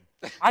voguing.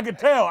 I could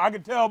tell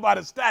by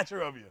the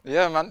stature of you.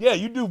 Yeah, man. Yeah,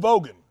 you do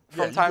voguing.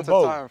 From time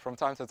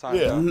to time.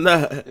 Yeah.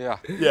 Nah. Yeah.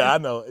 Yeah, I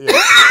know.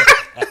 Yeah.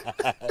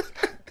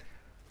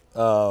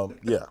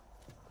 Yeah.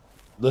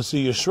 Let's see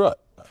your strut.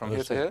 From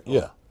here to here?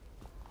 Yeah.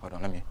 Hold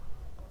on, let me.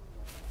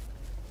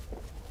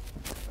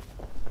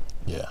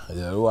 Yeah.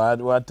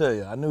 Well, I tell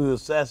you, I knew he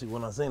was sassy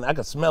when I seen it. I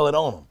could smell it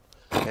on him.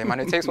 Hey, man,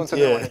 it takes one to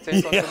know. It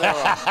takes one to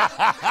know.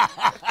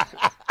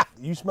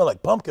 You smell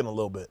like pumpkin a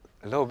little bit.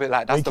 A little bit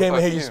like that's when the you came in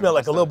perfume. here, you smell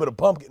like a little bit of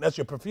pumpkin. That's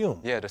your perfume.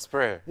 Yeah, the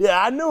spray.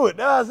 Yeah, I knew it.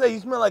 I say you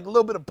smell like a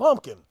little bit of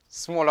pumpkin.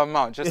 Small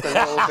amount, just a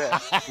little bit.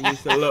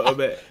 Just a little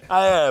bit.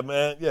 I have,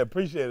 man. Yeah,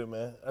 appreciate it,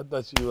 man. I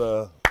thought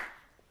you,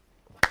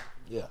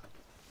 yeah.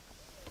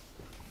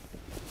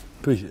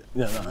 Appreciate it.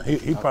 Yeah, no,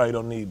 he probably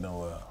don't need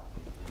no,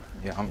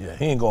 yeah,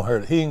 he ain't gonna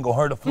hurt. He ain't gonna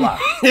hurt a fly.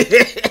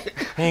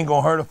 He ain't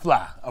gonna hurt a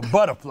fly. A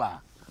butterfly.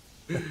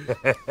 He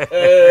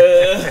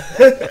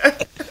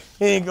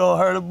ain't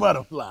gonna hurt a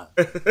butterfly.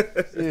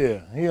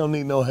 Yeah, he don't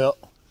need no help.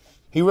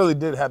 He really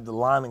did have the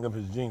lining of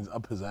his jeans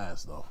up his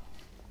ass, though.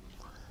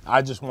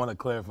 I just want to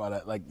clarify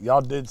that. Like,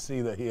 y'all did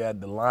see that he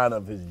had the line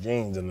of his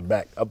jeans in the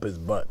back, up his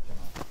butt.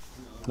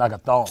 Like a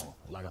thong.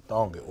 Like a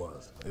thong it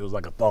was. It was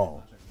like a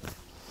thong.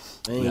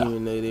 I didn't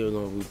even know they were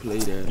gonna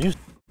replay that.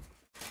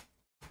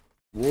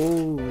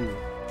 Whoa.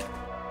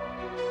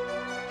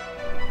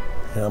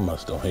 Yeah, I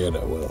must don't hear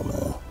that well,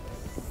 man.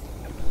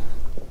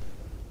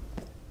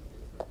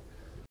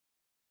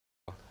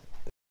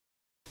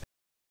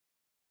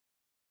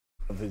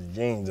 Of his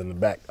jeans in the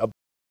back, up.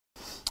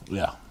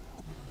 Yeah.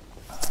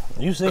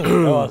 You seen it?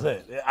 Know what I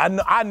said.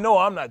 I know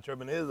I'm not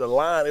tripping. It's a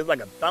line. It's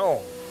like a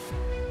thong.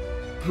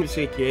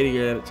 Shit, Katie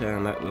got a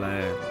time not to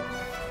laugh.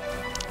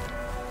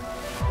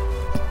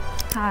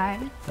 Hi.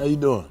 How you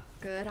doing?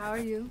 Good, how are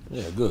you?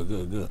 Yeah,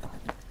 good.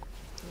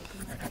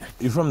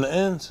 You from the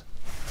ends?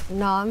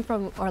 No, I'm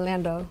from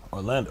Orlando.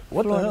 Orlando.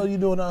 What Florida. the hell you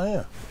doing out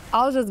here?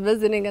 I was just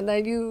visiting and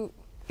then you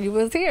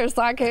was here,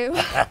 so I came.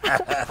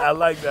 I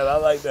like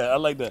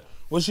that.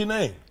 What's your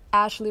name?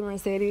 Ashley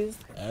Mercedes.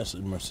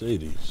 Ashley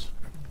Mercedes.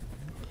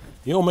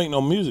 You don't make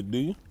no music, do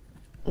you?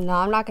 No,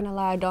 I'm not gonna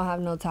lie, I don't have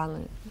no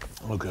talent.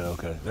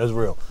 Okay. That's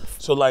real.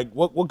 So like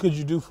what could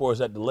you do for us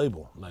at the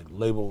label? Like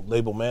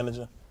label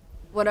manager?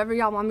 Whatever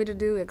y'all want me to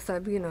do,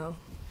 except, you know.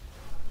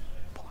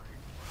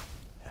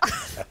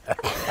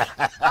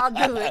 I'll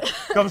do it.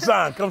 Come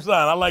sign.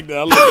 I like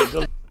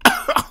that.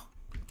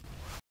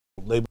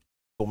 Label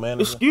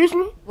manager. Excuse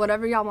me?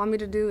 Whatever y'all want me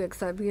to do,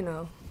 except, you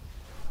know.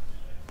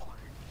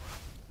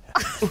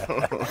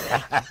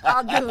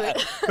 I'll do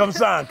it. Come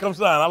sign.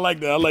 I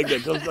like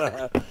that. Come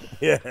sign.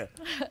 Yeah,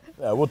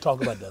 we'll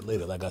talk about that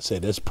later. Like I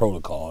said, there's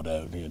protocol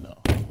that, you know.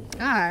 All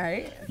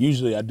right.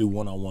 Usually I do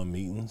one-on-one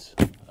meetings.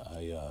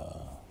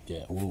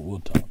 Yeah,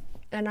 we'll talk.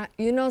 And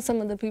you know some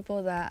of the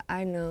people that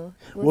I know.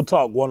 We'll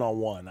talk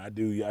one-on-one. I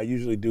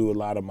usually do a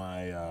lot of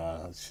my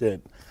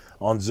shit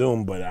on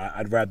Zoom, but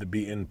I'd rather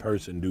be in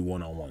person, do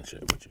one-on-one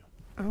shit with you.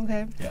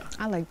 Okay. Yeah.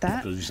 I like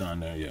that. Because you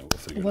signed there, yeah, we'll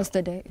figure What's it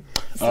the date?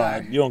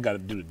 You don't got to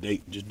do the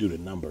date. Just do the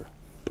number.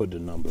 Put the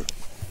number.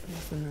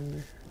 What's the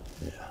number?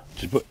 Yeah.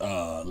 Just put,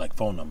 like,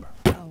 phone number.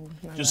 Oh,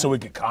 just so we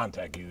can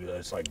contact you.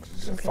 It's like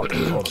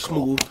fucking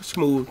protocol.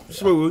 Smooth.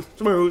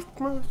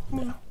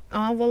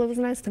 Oh, well, it was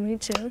nice to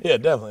meet you. Yeah,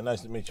 definitely. Nice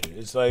to meet you.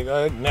 It's like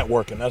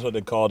networking. That's what they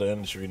call the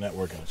industry,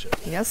 networking and shit.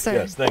 Yes, sir.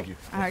 Yes, thank you.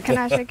 All right, can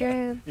I shake your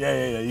hand?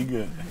 Yeah, you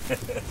good.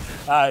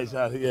 All right,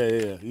 Shotty.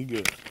 Yeah, you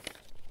good.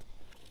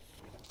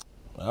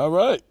 All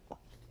right.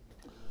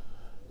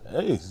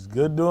 Hey, it's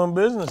good doing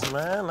business,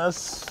 man.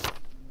 That's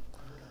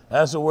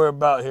what we're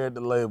about here at the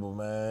label,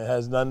 man. It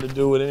has nothing to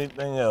do with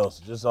anything else.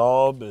 Just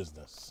all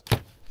business.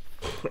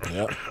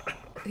 Yep.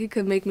 He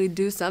could make me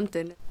do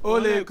something.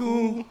 Ole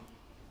cool.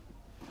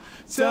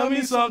 Tell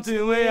me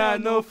something way I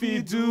know if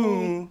you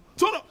do.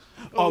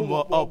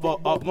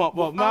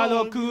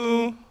 Malo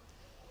cool.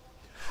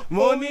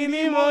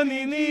 Monini,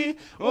 monini,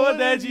 oh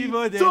Deji,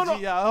 oh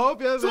Deji. I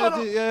hope you're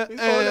ready,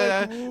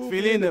 yeah.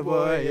 Feeling the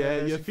boy,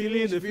 yeah. You're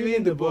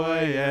feeling the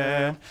boy,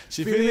 yeah.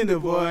 She feeling the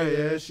boy,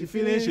 yeah. She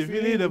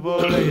feeling the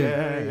boy,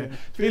 yeah.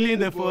 Feeling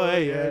the boy,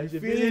 yeah. She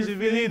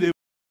feeling the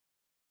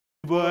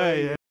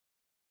boy,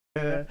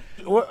 yeah.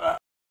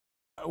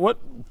 What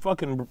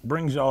fucking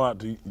brings y'all out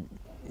to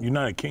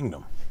United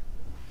Kingdom?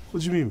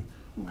 What do you mean?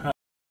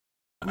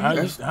 How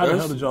the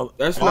hell did y'all?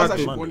 That's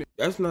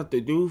not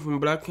the dude from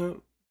Black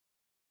Camp.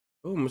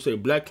 Oh, I'm gonna say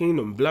Black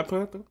Kingdom, Black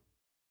Panther.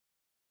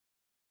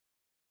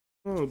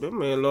 Oh, that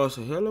man lost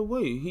a hell of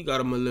weight. He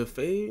got him a little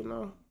fade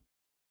now.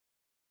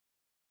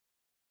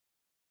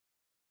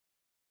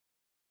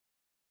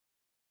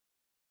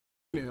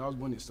 Yeah, I was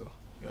born here still.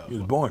 Yeah, you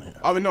was born here?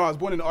 I mean, no, I was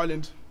born in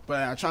Ireland,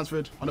 but I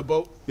transferred on a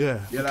boat.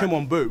 Yeah, we came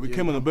on boat. We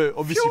came on a boat,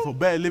 obviously for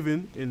better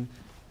living in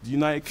the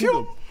United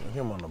Kingdom. We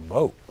came on a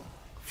boat.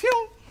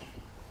 Phew.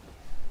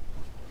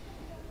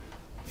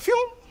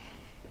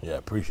 Yeah,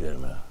 appreciate it,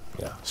 man.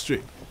 Yeah,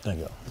 straight. Thank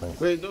you.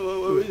 Wait.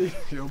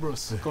 Yo,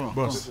 bros, come on.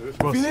 Bros.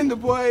 Feeling the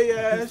boy,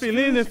 yeah.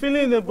 Feeling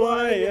the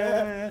boy,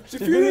 yeah. She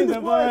feeling the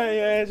boy,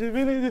 yeah. She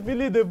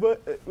feeling the boy.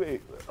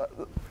 Wait,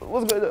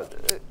 what's going on?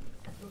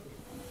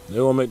 They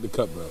won't make the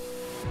cut, bro.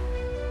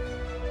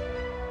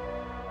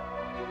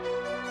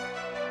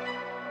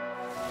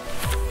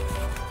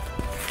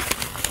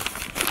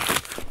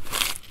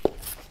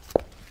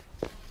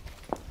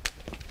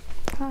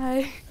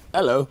 Hi.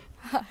 Hello.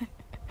 Hi.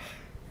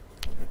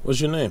 What's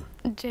your name?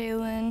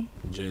 Jalen.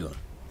 Jalen.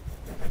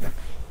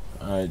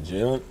 All right,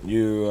 Jalen.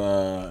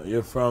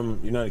 You're from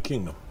United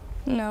Kingdom?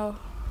 No.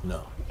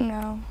 No.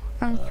 No.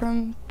 I'm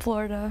from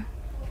Florida.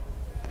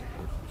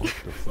 What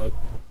the fuck?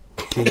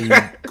 Can you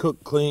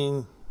cook,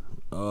 clean?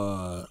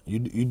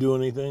 You do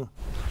anything?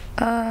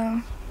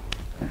 Yeah,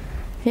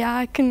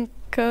 I can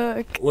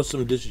cook. What's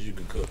some dishes you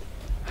can cook?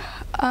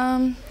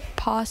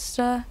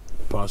 Pasta.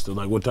 Pasta?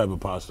 Like what type of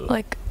pasta?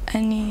 Like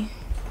any.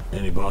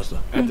 Any pasta?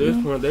 At this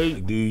point,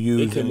 do you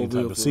use any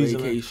type of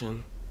seasoning?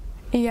 Vacation.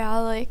 Yeah,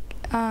 like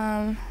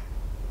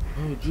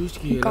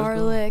Druski,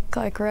 garlic,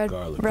 like red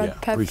yeah,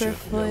 pepper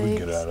flakes. Yeah, we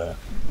can get out of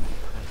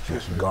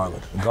that. Some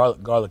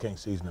garlic ain't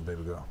seasoning,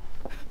 baby girl.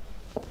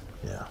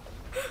 Yeah.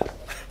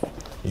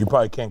 You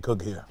probably can't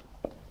cook here.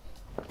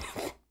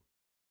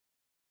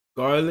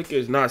 Garlic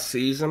is not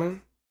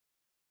seasoning.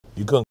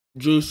 You couldn't.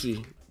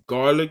 Juicy.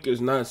 Garlic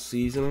is not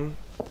seasoning.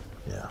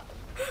 Yeah.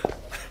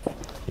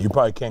 You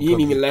probably can't. You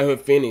didn't even let her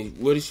finish.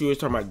 What if she was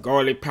talking about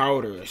garlic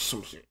powder or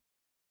some shit?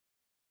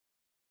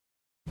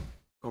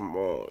 Come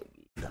on.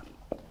 Yeah.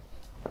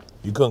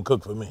 You couldn't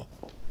cook for me.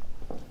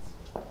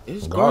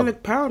 It's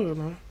garlic powder,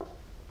 man.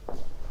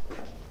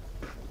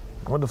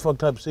 What the fuck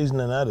type of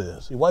seasoning that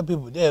is? See, white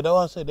people, yeah, though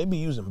I say they be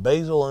using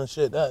basil and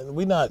shit.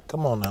 We not.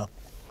 Come on now.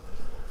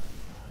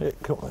 Hey,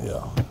 come on,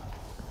 yeah.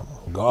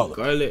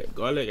 Garlic.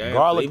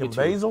 Garlic and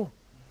basil.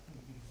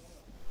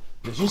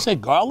 Did you say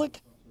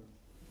garlic?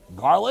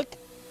 Garlic?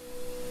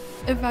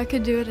 If I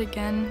could do it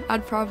again,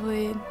 I'd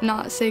probably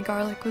not say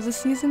garlic was a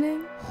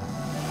seasoning.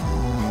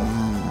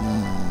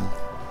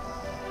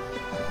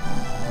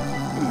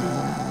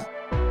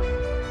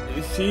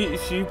 She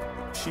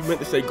meant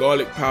to say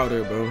garlic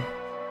powder, bro. You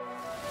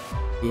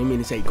didn't mean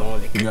to say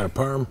garlic. You got a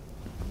perm?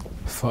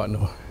 Fuck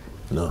no.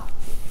 No.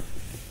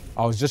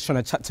 I was just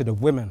trying to chat to the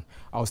women.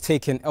 I was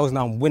taking L's,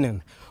 now I'm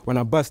winning. When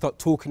I burst out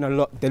talking a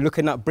lot, they're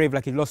looking at Brave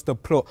like he lost the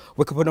plot.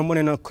 Wake up in the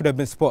morning and could have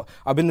been spot.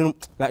 I've been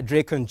like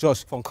Drake and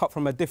Josh, from cut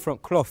from a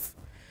different cloth.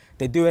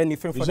 They do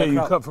anything for the crowd. You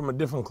say you cut from a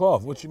different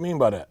cloth. What you mean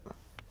by that?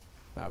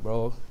 Nah,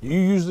 bro. You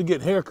usually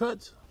get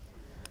haircuts?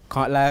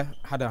 Can't lie,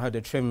 hadn't had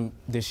a trim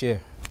this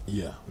year.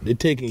 Yeah, they're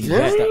taking you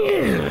back.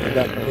 They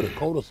got to put a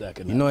cul-de-sac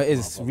in there. You know it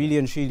is, really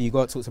and truly, you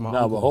got to talk to my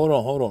uncle. Nah, but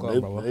hold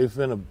on. They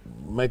finna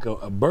make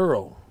a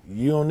burrow.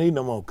 You don't need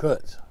no more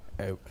cuts.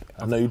 Hey,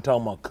 I know you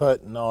talking about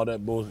cut and all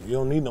that bullshit. You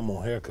don't need no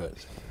more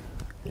haircuts.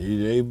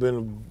 They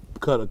been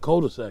cut a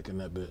cul-de-sac in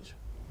that bitch.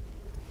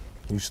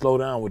 You slow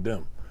down with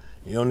them.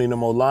 You don't need no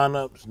more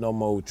lineups, no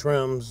more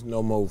trims,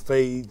 no more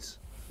fades.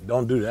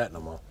 Don't do that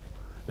no more.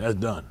 That's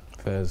done.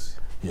 Fairs.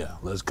 Yeah,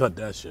 let's cut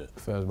that shit.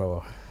 Fairs,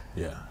 brother.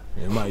 Yeah.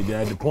 It might be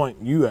at the point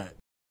you at.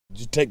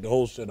 Just take the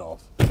whole shit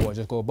off. Or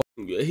just go.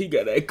 Yeah, he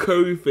got that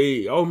curry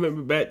fade. I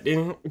remember back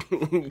then,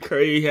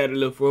 Curry had a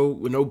little fro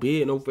with no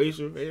beard, no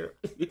facial hair.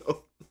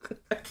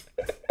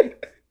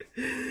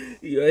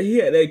 Yeah, he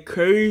had that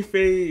curry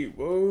fade,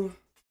 bro.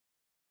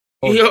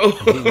 I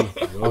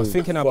was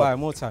thinking about it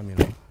more time, you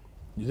know.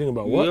 You think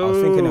about what? I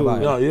was thinking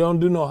about it. No, you don't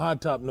do no high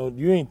top. No,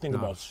 you ain't think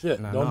about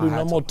shit. Don't do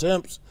no more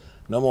temps,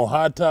 no more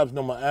high tops,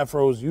 no more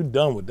afros. You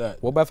done with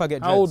that. What about if I get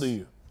dreads? How old are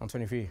you? I'm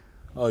 23.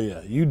 Oh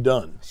yeah, you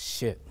done.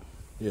 Shit.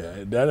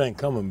 Yeah, that ain't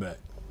coming back.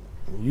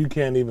 You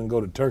can't even go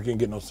to Turkey and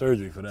get no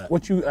surgery for that.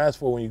 What you ask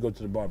for when you go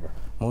to the barber?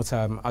 More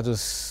time, I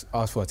just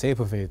asked for a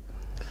taper fade.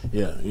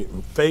 Yeah,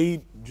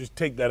 fade, just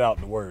take that out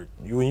the word.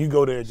 When you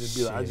go there, just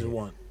be like, I just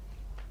want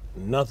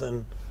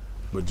nothing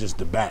but just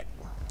the back.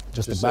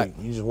 Just the back?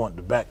 You just want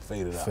the back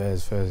faded out.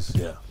 Fairs.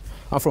 Yeah.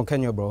 I'm from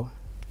Kenya, bro.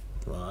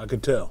 I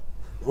could tell.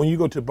 When you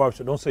go to the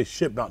barbershop, don't say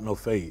shit about no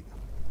fade.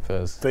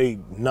 First.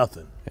 Fade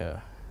nothing. Yeah.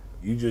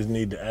 You just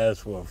need to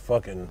ask for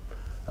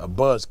a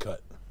buzz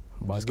cut.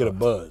 Just get a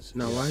buzz.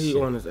 Now, why he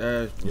on his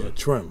ass? Yeah,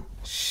 trim.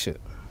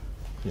 Shit.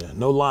 Yeah,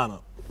 no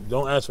lineup.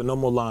 Don't ask for no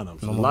more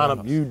lineups. No more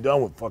lineup, lineups. you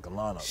done with fucking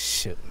lineups.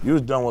 Shit. You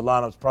was done with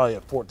lineups probably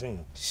at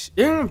 14.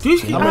 Damn,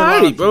 Druski, How all many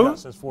right, lineups you bro. got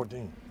since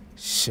 14?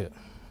 Shit.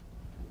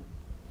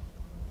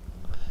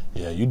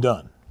 Yeah, you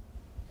done.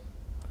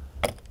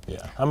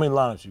 Yeah. How many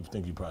lineups you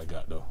think you probably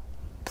got though?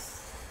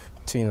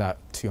 Between like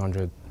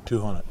 200.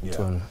 200. Yeah.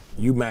 200.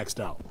 You maxed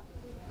out.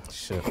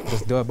 Shit.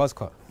 Just do a buzz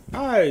cut.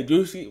 All right,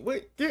 Druski.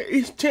 Wait, there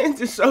is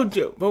chances so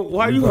good, but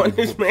why you want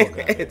this man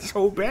head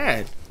so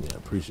bad? Yeah,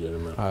 appreciate it,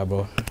 man. All right,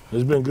 bro.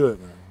 It's been good,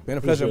 man. Been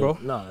a pleasure, bro.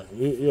 Nah,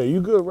 yeah,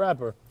 you good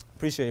rapper.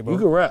 Appreciate you, bro. You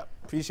can rap.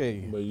 Appreciate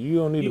you. But you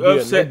don't need You to be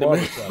upset at the no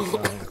man.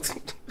 barbershop.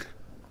 Man.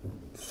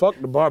 Fuck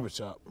the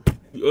barbershop.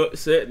 You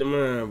upset the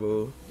man,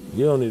 bro.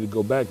 You don't need to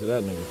go back to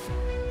that nigga.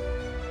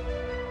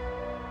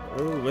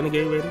 Oh,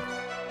 Renegade ready?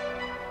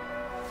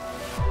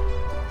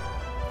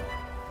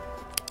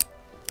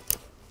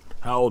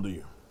 How old are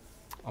you?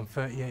 I'm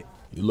 38.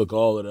 You look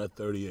all of that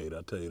 38,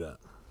 I'll tell you that.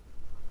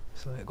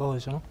 So it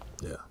goes, you know?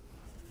 Yeah.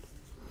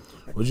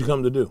 What'd you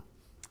come to do?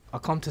 I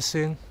come to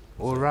sing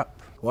or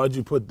rap. Why'd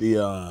you put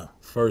the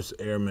first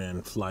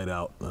airman flight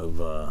out of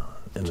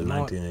in the You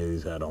know what?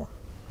 1980s hat on?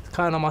 It's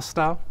kind of my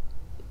style.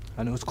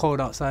 And it was cold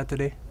outside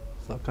today.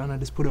 So I kind of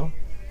just put it on.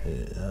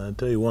 Yeah, I'll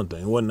tell you one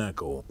thing, it wasn't that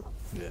cold.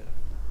 Yeah.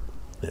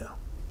 Yeah.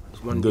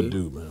 one Good day.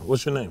 dude, man.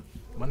 What's your name?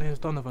 My name's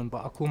Donovan,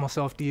 but I call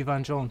myself D.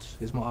 Van Jones,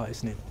 is my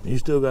artist name. You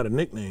still got a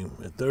nickname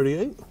at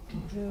 38?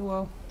 Yeah,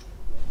 well,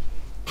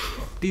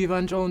 D.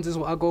 Van Jones is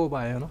what I go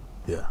by, you know?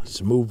 Yeah,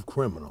 smooth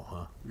criminal,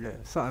 huh? Yeah,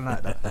 something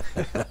like that.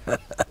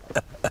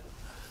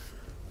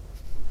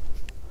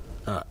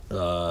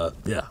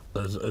 Yeah,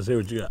 let's hear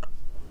what you got.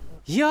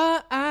 Your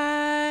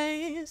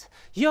eyes,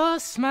 your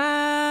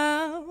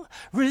smile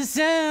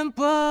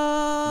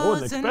resembles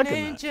an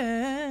expecting that.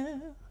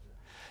 angel.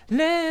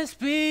 Let's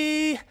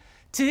be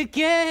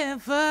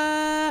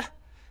together.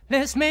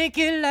 Let's make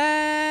it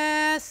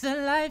last a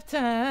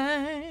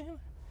lifetime.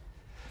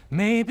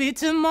 Maybe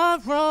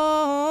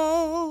tomorrow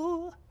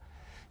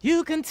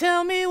you can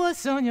tell me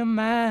what's on your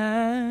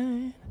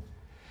mind.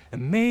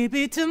 And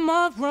maybe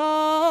tomorrow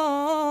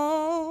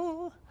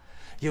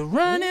you'll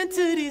run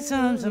into these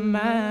arms of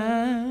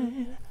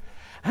mine.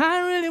 I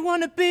really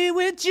wanna be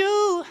with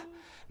you.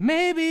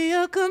 Maybe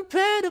you're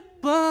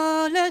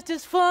compatible. Let's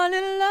just fall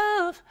in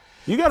love.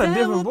 You got a That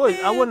different would voice.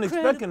 be I wasn't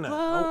expecting that.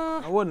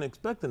 incredible. I wasn't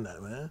expecting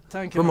that, man.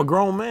 Thank you, From a man.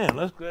 grown man.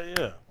 Let's go,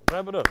 yeah.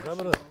 Wrap it up, wrap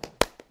it up.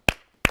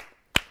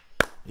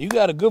 You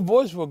got a good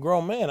voice for a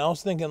grown man. I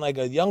was thinking like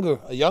a younger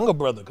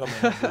brother coming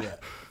up with that.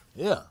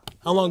 Yeah.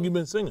 How long you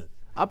been singing?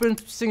 I've been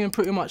singing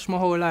pretty much my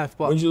whole life,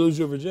 but When did you lose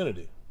your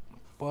virginity?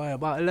 boy,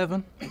 about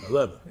 11.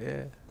 11.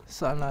 Yeah,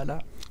 something like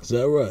that. Is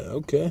that right?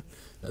 Okay.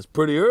 That's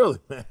pretty early,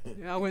 man.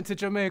 Yeah, I went to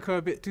Jamaica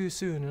a bit too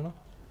soon, you know.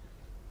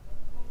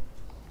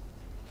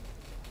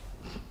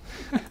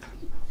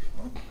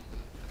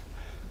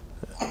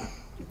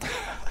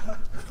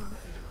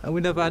 And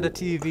we never had a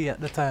TV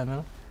at the time, you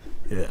know.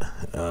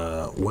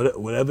 Yeah.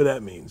 Whatever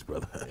that means,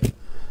 brother.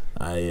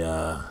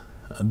 I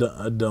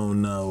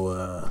don't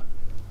know.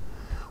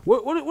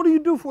 What do you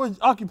do for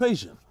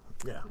occupation?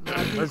 Yeah.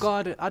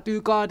 I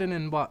do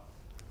gardening, but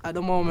at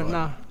the moment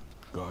now.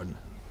 Gardener.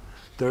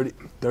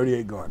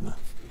 38 gardener.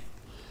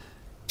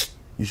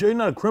 You sure you're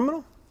not a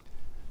criminal?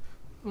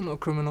 I'm not a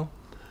criminal.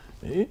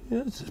 Yeah,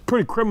 it's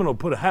pretty criminal to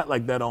put a hat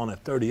like that on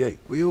at 38.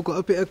 We all got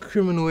a bit of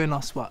criminal in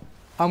us, but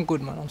I'm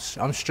good, man.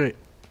 I'm straight.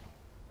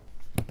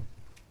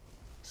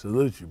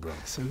 Salute you, bro.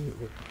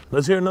 Salute.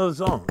 Let's hear another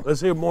song.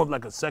 Let's hear more of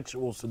like a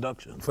sexual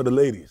seduction for the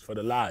ladies, for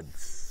the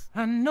lads.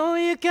 I know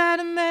you got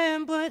a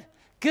man, but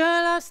girl,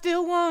 I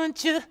still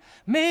want you.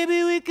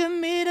 Maybe we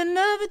can meet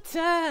another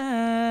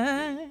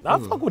time. I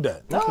fuck with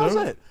that. No, that's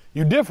it.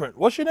 You different.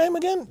 What's your name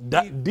again?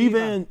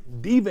 D-Van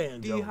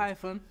Jones.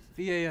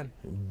 D-hyphen-V-A-N.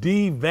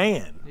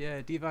 D-Van.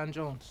 Yeah, D. Van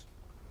Jones.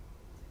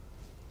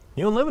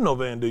 You don't live in no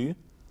van, do you?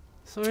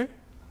 Sorry?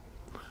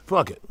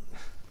 Fuck it.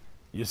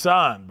 You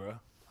signed, bro.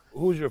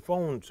 Who's your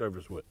phone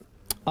service with?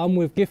 I'm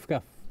with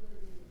GiftGaff.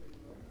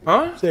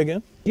 Huh? Say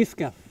again.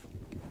 GiftGaff.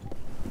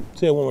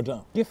 Say it one more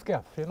time.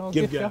 GiftGaff, you know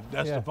GiftGaff.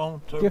 That's the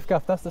phone service?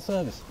 GiftGaff, that's the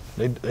service.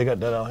 They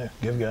got that out here.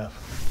 GiftGaff.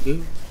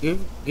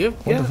 Give.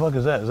 What the fuck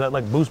is that? Is that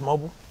like Boost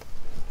Mobile?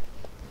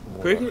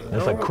 Cricket?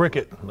 It's like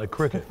cricket, like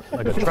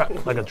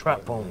a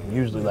trap phone.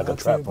 Usually like a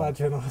trap phone.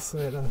 You know, I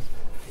swear that.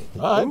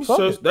 All right, Let me fuck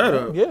search it. that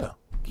up. Yeah.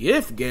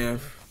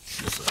 GiftGaff.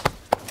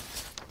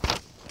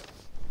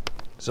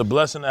 It's a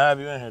blessing to have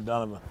you in here,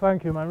 Donovan.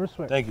 Thank you, man.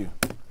 Respect. Thank you.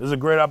 This is a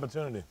great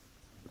opportunity.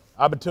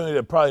 Opportunity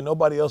that probably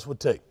nobody else would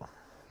take.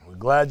 We're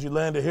glad you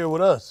landed here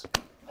with us.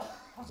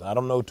 'Cause I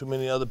don't know too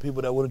many other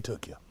people that would have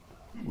took you.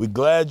 We're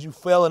glad you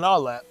fell in our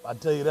lap, I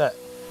tell you that.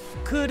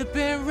 Could have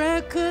been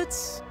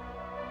records.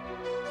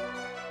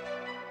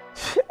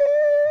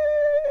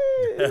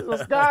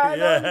 What's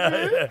going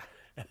on?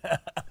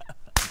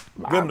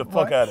 Get him the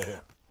fuck out of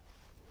here.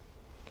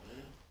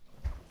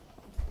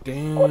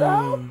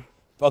 Damn.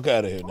 Fuck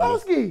out of here,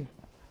 nigga. Druski.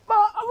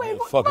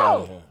 wait. Fuck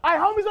out of here. Hey,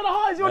 homies on the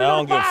highs. You I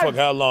don't give a fuck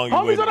how long you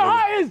Homies waited. on the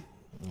highs.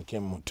 You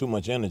came with too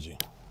much energy.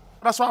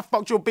 That's why I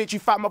fucked your bitch, you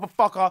fat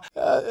motherfucker.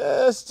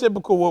 That's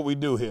typical what we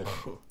do here.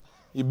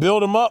 You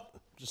build them up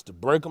just to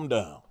break them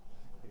down.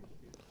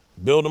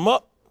 Build them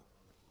up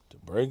to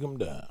break them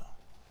down.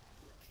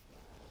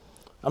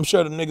 I'm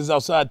sure the niggas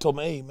outside told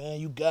me, hey, man,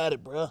 you got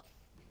it, bruh.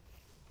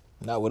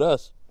 Not with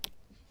us.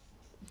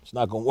 It's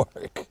not gonna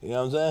work. You know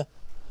what I'm saying?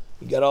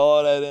 You got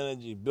all that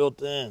energy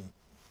built in.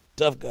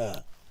 Tough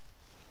guy.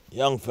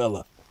 Young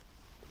fella.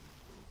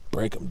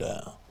 Break them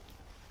down.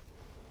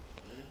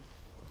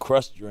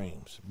 Crush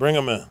dreams. Bring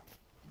them in.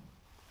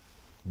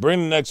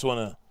 Bring the next one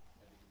in.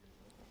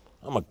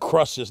 I'm gonna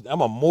crush this.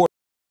 I'm a more.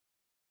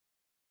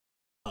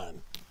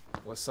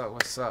 What's up?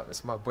 What's up?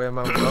 It's my boy,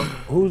 man, bro.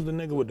 Who's the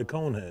nigga with the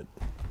cone head?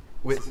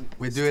 We're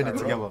doing it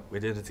together.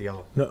 We're doing it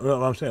together.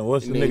 No, I'm saying,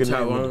 what's the nigga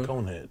name with the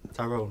cone head?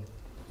 Tyrone.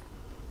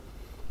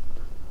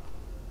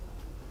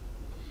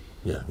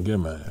 Yeah, get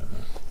him out of here,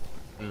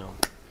 man. No.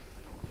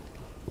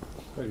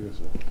 How you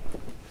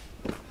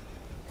say?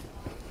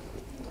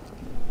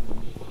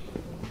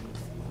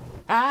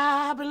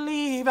 I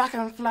believe I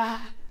can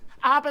fly.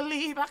 I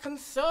believe I can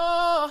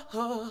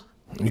soar.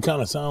 You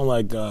kind of sound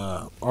like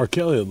R.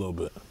 Kelly a little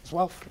bit. It's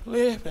worth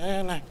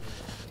living.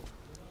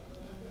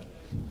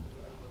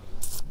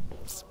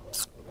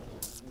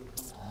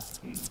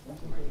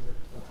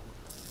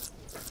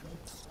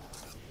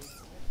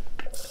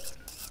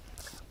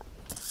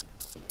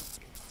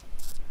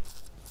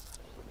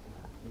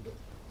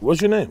 What's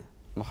your name?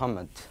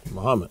 Muhammad.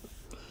 Muhammad.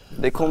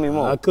 They call me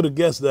Mo. I could have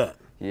guessed that.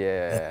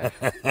 Yeah,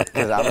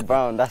 because I'm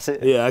brown, that's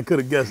it. Yeah, I could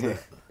have guessed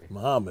that.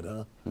 Muhammad,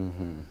 huh?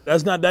 Mm-hmm.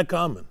 That's not that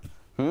common.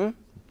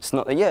 It's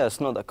not. Yeah, it's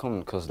not that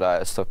common because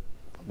like it's the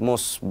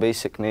most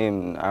basic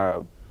name in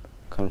Arab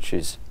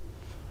countries.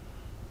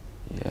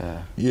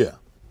 Yeah. Yeah.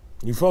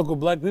 You fuck with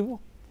black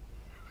people?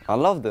 I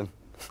love them.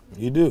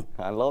 You do?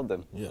 I love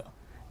them. Yeah.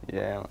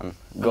 Yeah, man.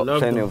 Got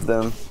plenty of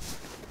them.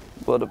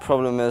 But the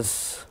problem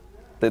is,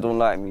 they don't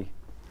like me.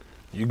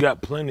 You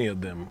got plenty of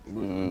them.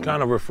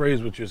 Kind of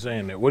rephrase what you're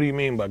saying there. What do you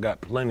mean by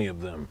got plenty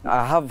of them?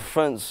 I have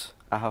friends.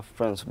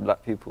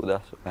 Black people.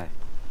 That's right.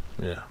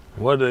 Yeah.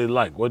 What do they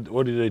like? What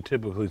do they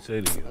typically say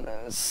to you?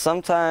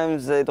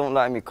 Sometimes they don't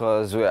like me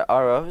because we're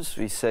Arabs.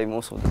 We say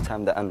most of the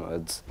time the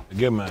N-words.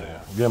 Get him out of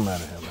here. Get him out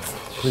of here, man.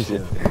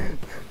 Appreciate it.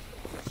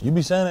 You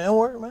be saying the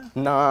N-word, man?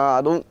 Nah,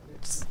 I don't.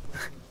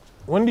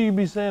 When do you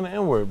be saying the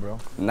N-word, bro?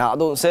 Nah, I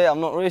don't say it. I'm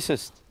not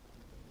racist.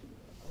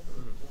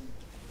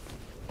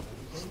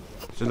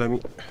 So let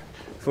me,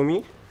 for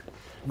me?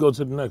 Go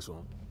to the next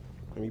one.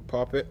 Let me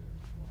pop it.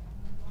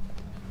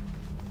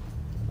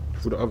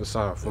 To the other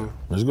side for me.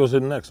 Let's go to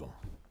the next one.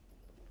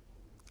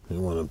 He's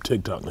one of them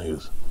TikTok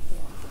niggas.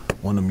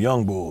 One of them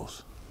young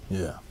bulls.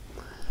 Yeah.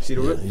 See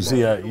the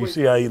You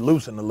see how he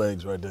loosened the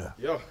legs right there?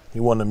 Yeah. He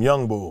one of them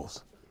young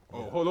bulls.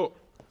 Oh, hold up.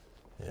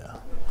 Yeah.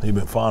 He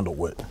been fondled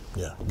with.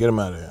 Yeah. Get him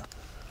out of here.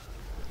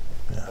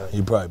 Yeah.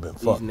 He probably been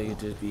fucked. These niggas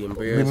just be You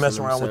embarrassing be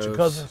messing around with your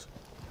themselves. cousins?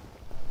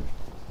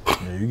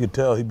 Yeah, you could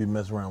tell he be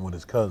messing around with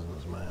his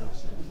cousins, man.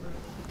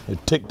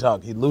 At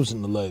TikTok, he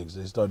loosened the legs.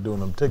 They start doing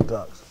them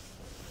TikToks.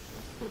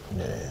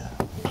 Yeah.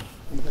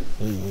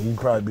 He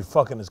probably be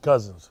fucking his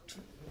cousins.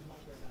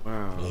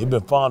 Wow. Yeah, he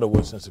been fondled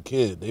with since a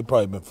kid. They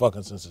probably been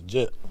fucking since a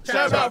jet.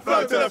 Shout out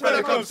flow till the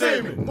fella come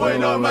see me. Boy,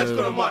 no magic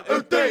on my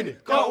Houdini.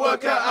 Can't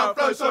work out how I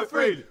flow so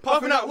freely.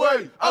 Puffing that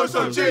way, oh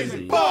so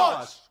cheesy.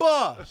 Bosh,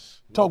 bosh.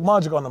 Talk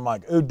magic on the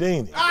mic.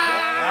 Houdini.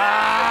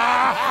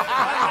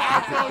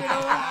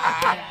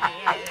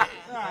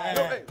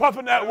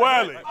 Puffing that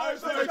whirly. Oh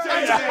so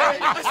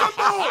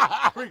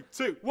cheesy.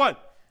 3, 2, 1.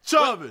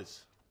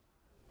 Chavez.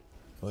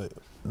 Wait,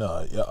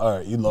 no, yeah, all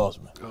right, you lost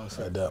me.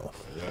 At that one.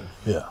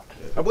 Yeah.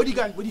 What do you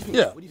guys? What do you think?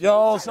 Yeah, y'all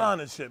all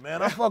signing shit,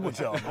 man. I fuck with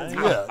y'all, man.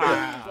 Yeah.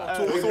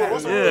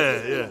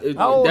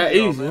 How old That are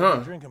y'all, easy, man? huh?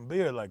 Drinking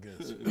beer like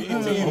this.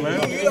 18,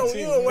 man. You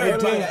don't wear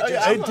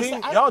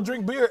 18? Y'all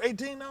drink beer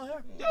 18 down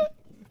here?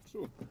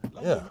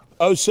 Yeah.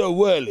 Oh, so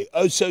whirly.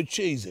 Oh, so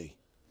cheesy.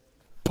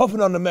 Puffing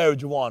on the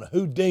marijuana.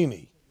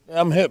 Houdini. Yeah,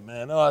 I'm hip,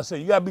 man. No, I say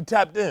you gotta be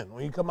tapped in.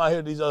 When you come out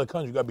here to these other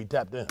countries, you gotta be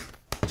tapped in.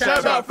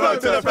 Shout out flow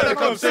till the fella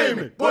come see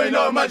me. Boy,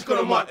 no magic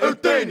on my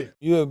Houdini.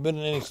 You ever been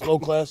in any slow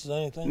classes or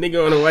anything?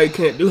 Nigga on the way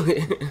can't do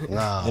it.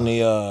 Nah.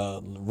 Any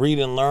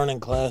reading, learning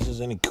classes?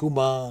 Any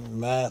Kuban,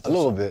 math? A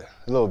little bit.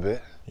 Yeah.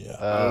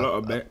 A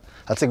little bit.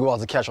 I take a while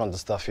to catch on to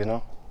stuff, you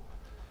know?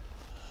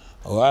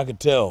 Oh, I could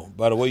tell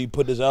by the way you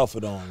put this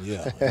outfit on.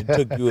 Yeah, it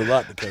took you a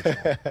lot to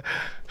catch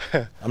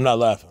on. I'm not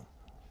laughing.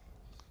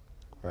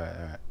 Right.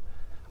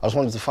 I just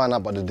wanted to find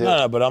out about the deal.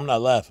 No, but I'm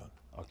not laughing.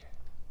 Okay.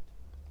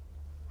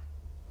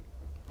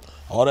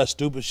 All that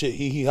stupid shit,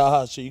 hee ha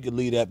ha shit, you could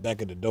leave that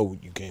back at the door when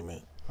you came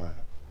in. All right.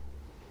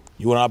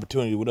 You want an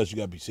opportunity with us, you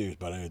gotta be serious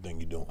about everything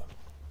you're doing.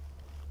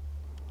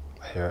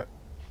 I hear it.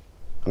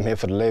 I'm here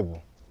for the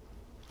label.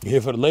 You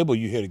here for the label, or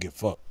you here to get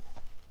fucked?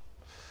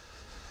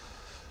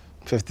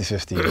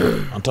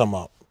 50-50. I'm talking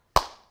about.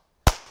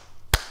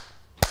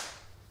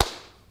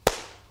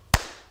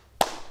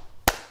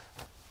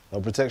 No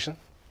protection?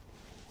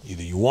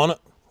 Either you want it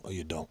or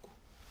you don't.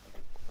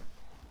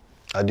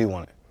 I do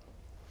want it.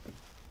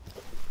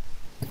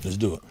 Let's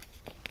do it.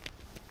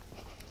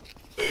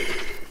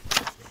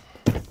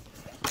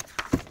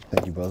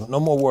 Thank you, brother. No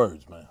more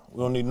words, man.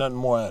 We don't need nothing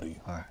more out of you.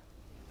 All right.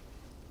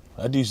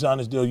 After you sign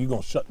this deal, you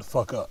gonna shut the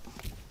fuck up.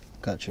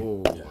 Got you.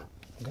 Oh, yeah.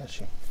 Got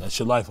you. That's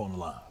your life on the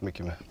line.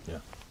 Mickey, man. Yeah.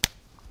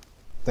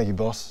 Thank you,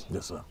 boss.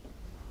 Yes, sir.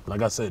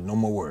 Like I said, no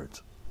more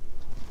words.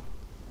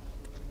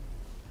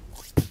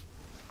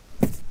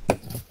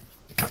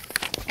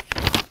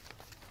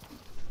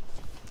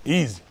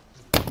 Easy.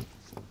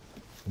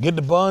 Get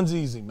the buns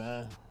easy,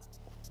 man.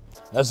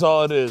 That's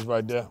all it is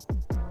right there.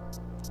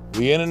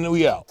 We in and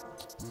we out.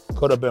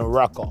 Could have been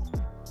Rocco.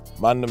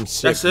 Man, them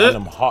sick, That's man, it?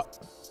 them hot.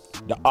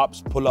 The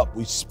ops pull up,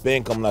 we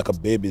spank them like a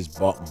baby's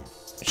bottom.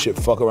 Shit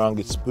fuck around,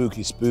 get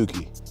spooky,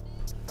 spooky.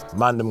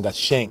 Man, them got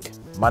shank.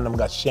 Man, them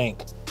got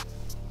shank.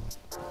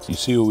 You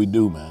see what we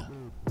do, man.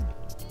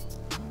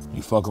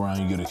 You fuck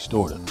around, you get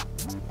extorted.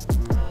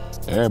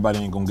 Everybody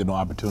ain't gonna get no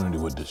opportunity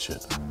with this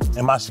shit.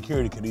 And my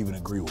security could even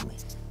agree with me.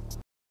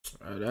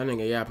 That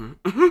nigga yapping.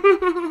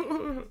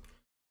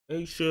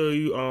 Make sure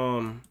you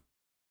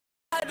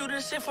I do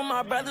this shit for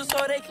my brothers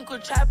so they can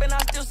quit trapping. I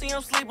still see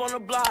them sleep on the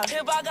block.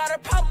 If I got a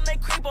problem, they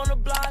creep on the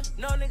block.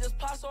 No niggas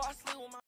pop, so I sleep with my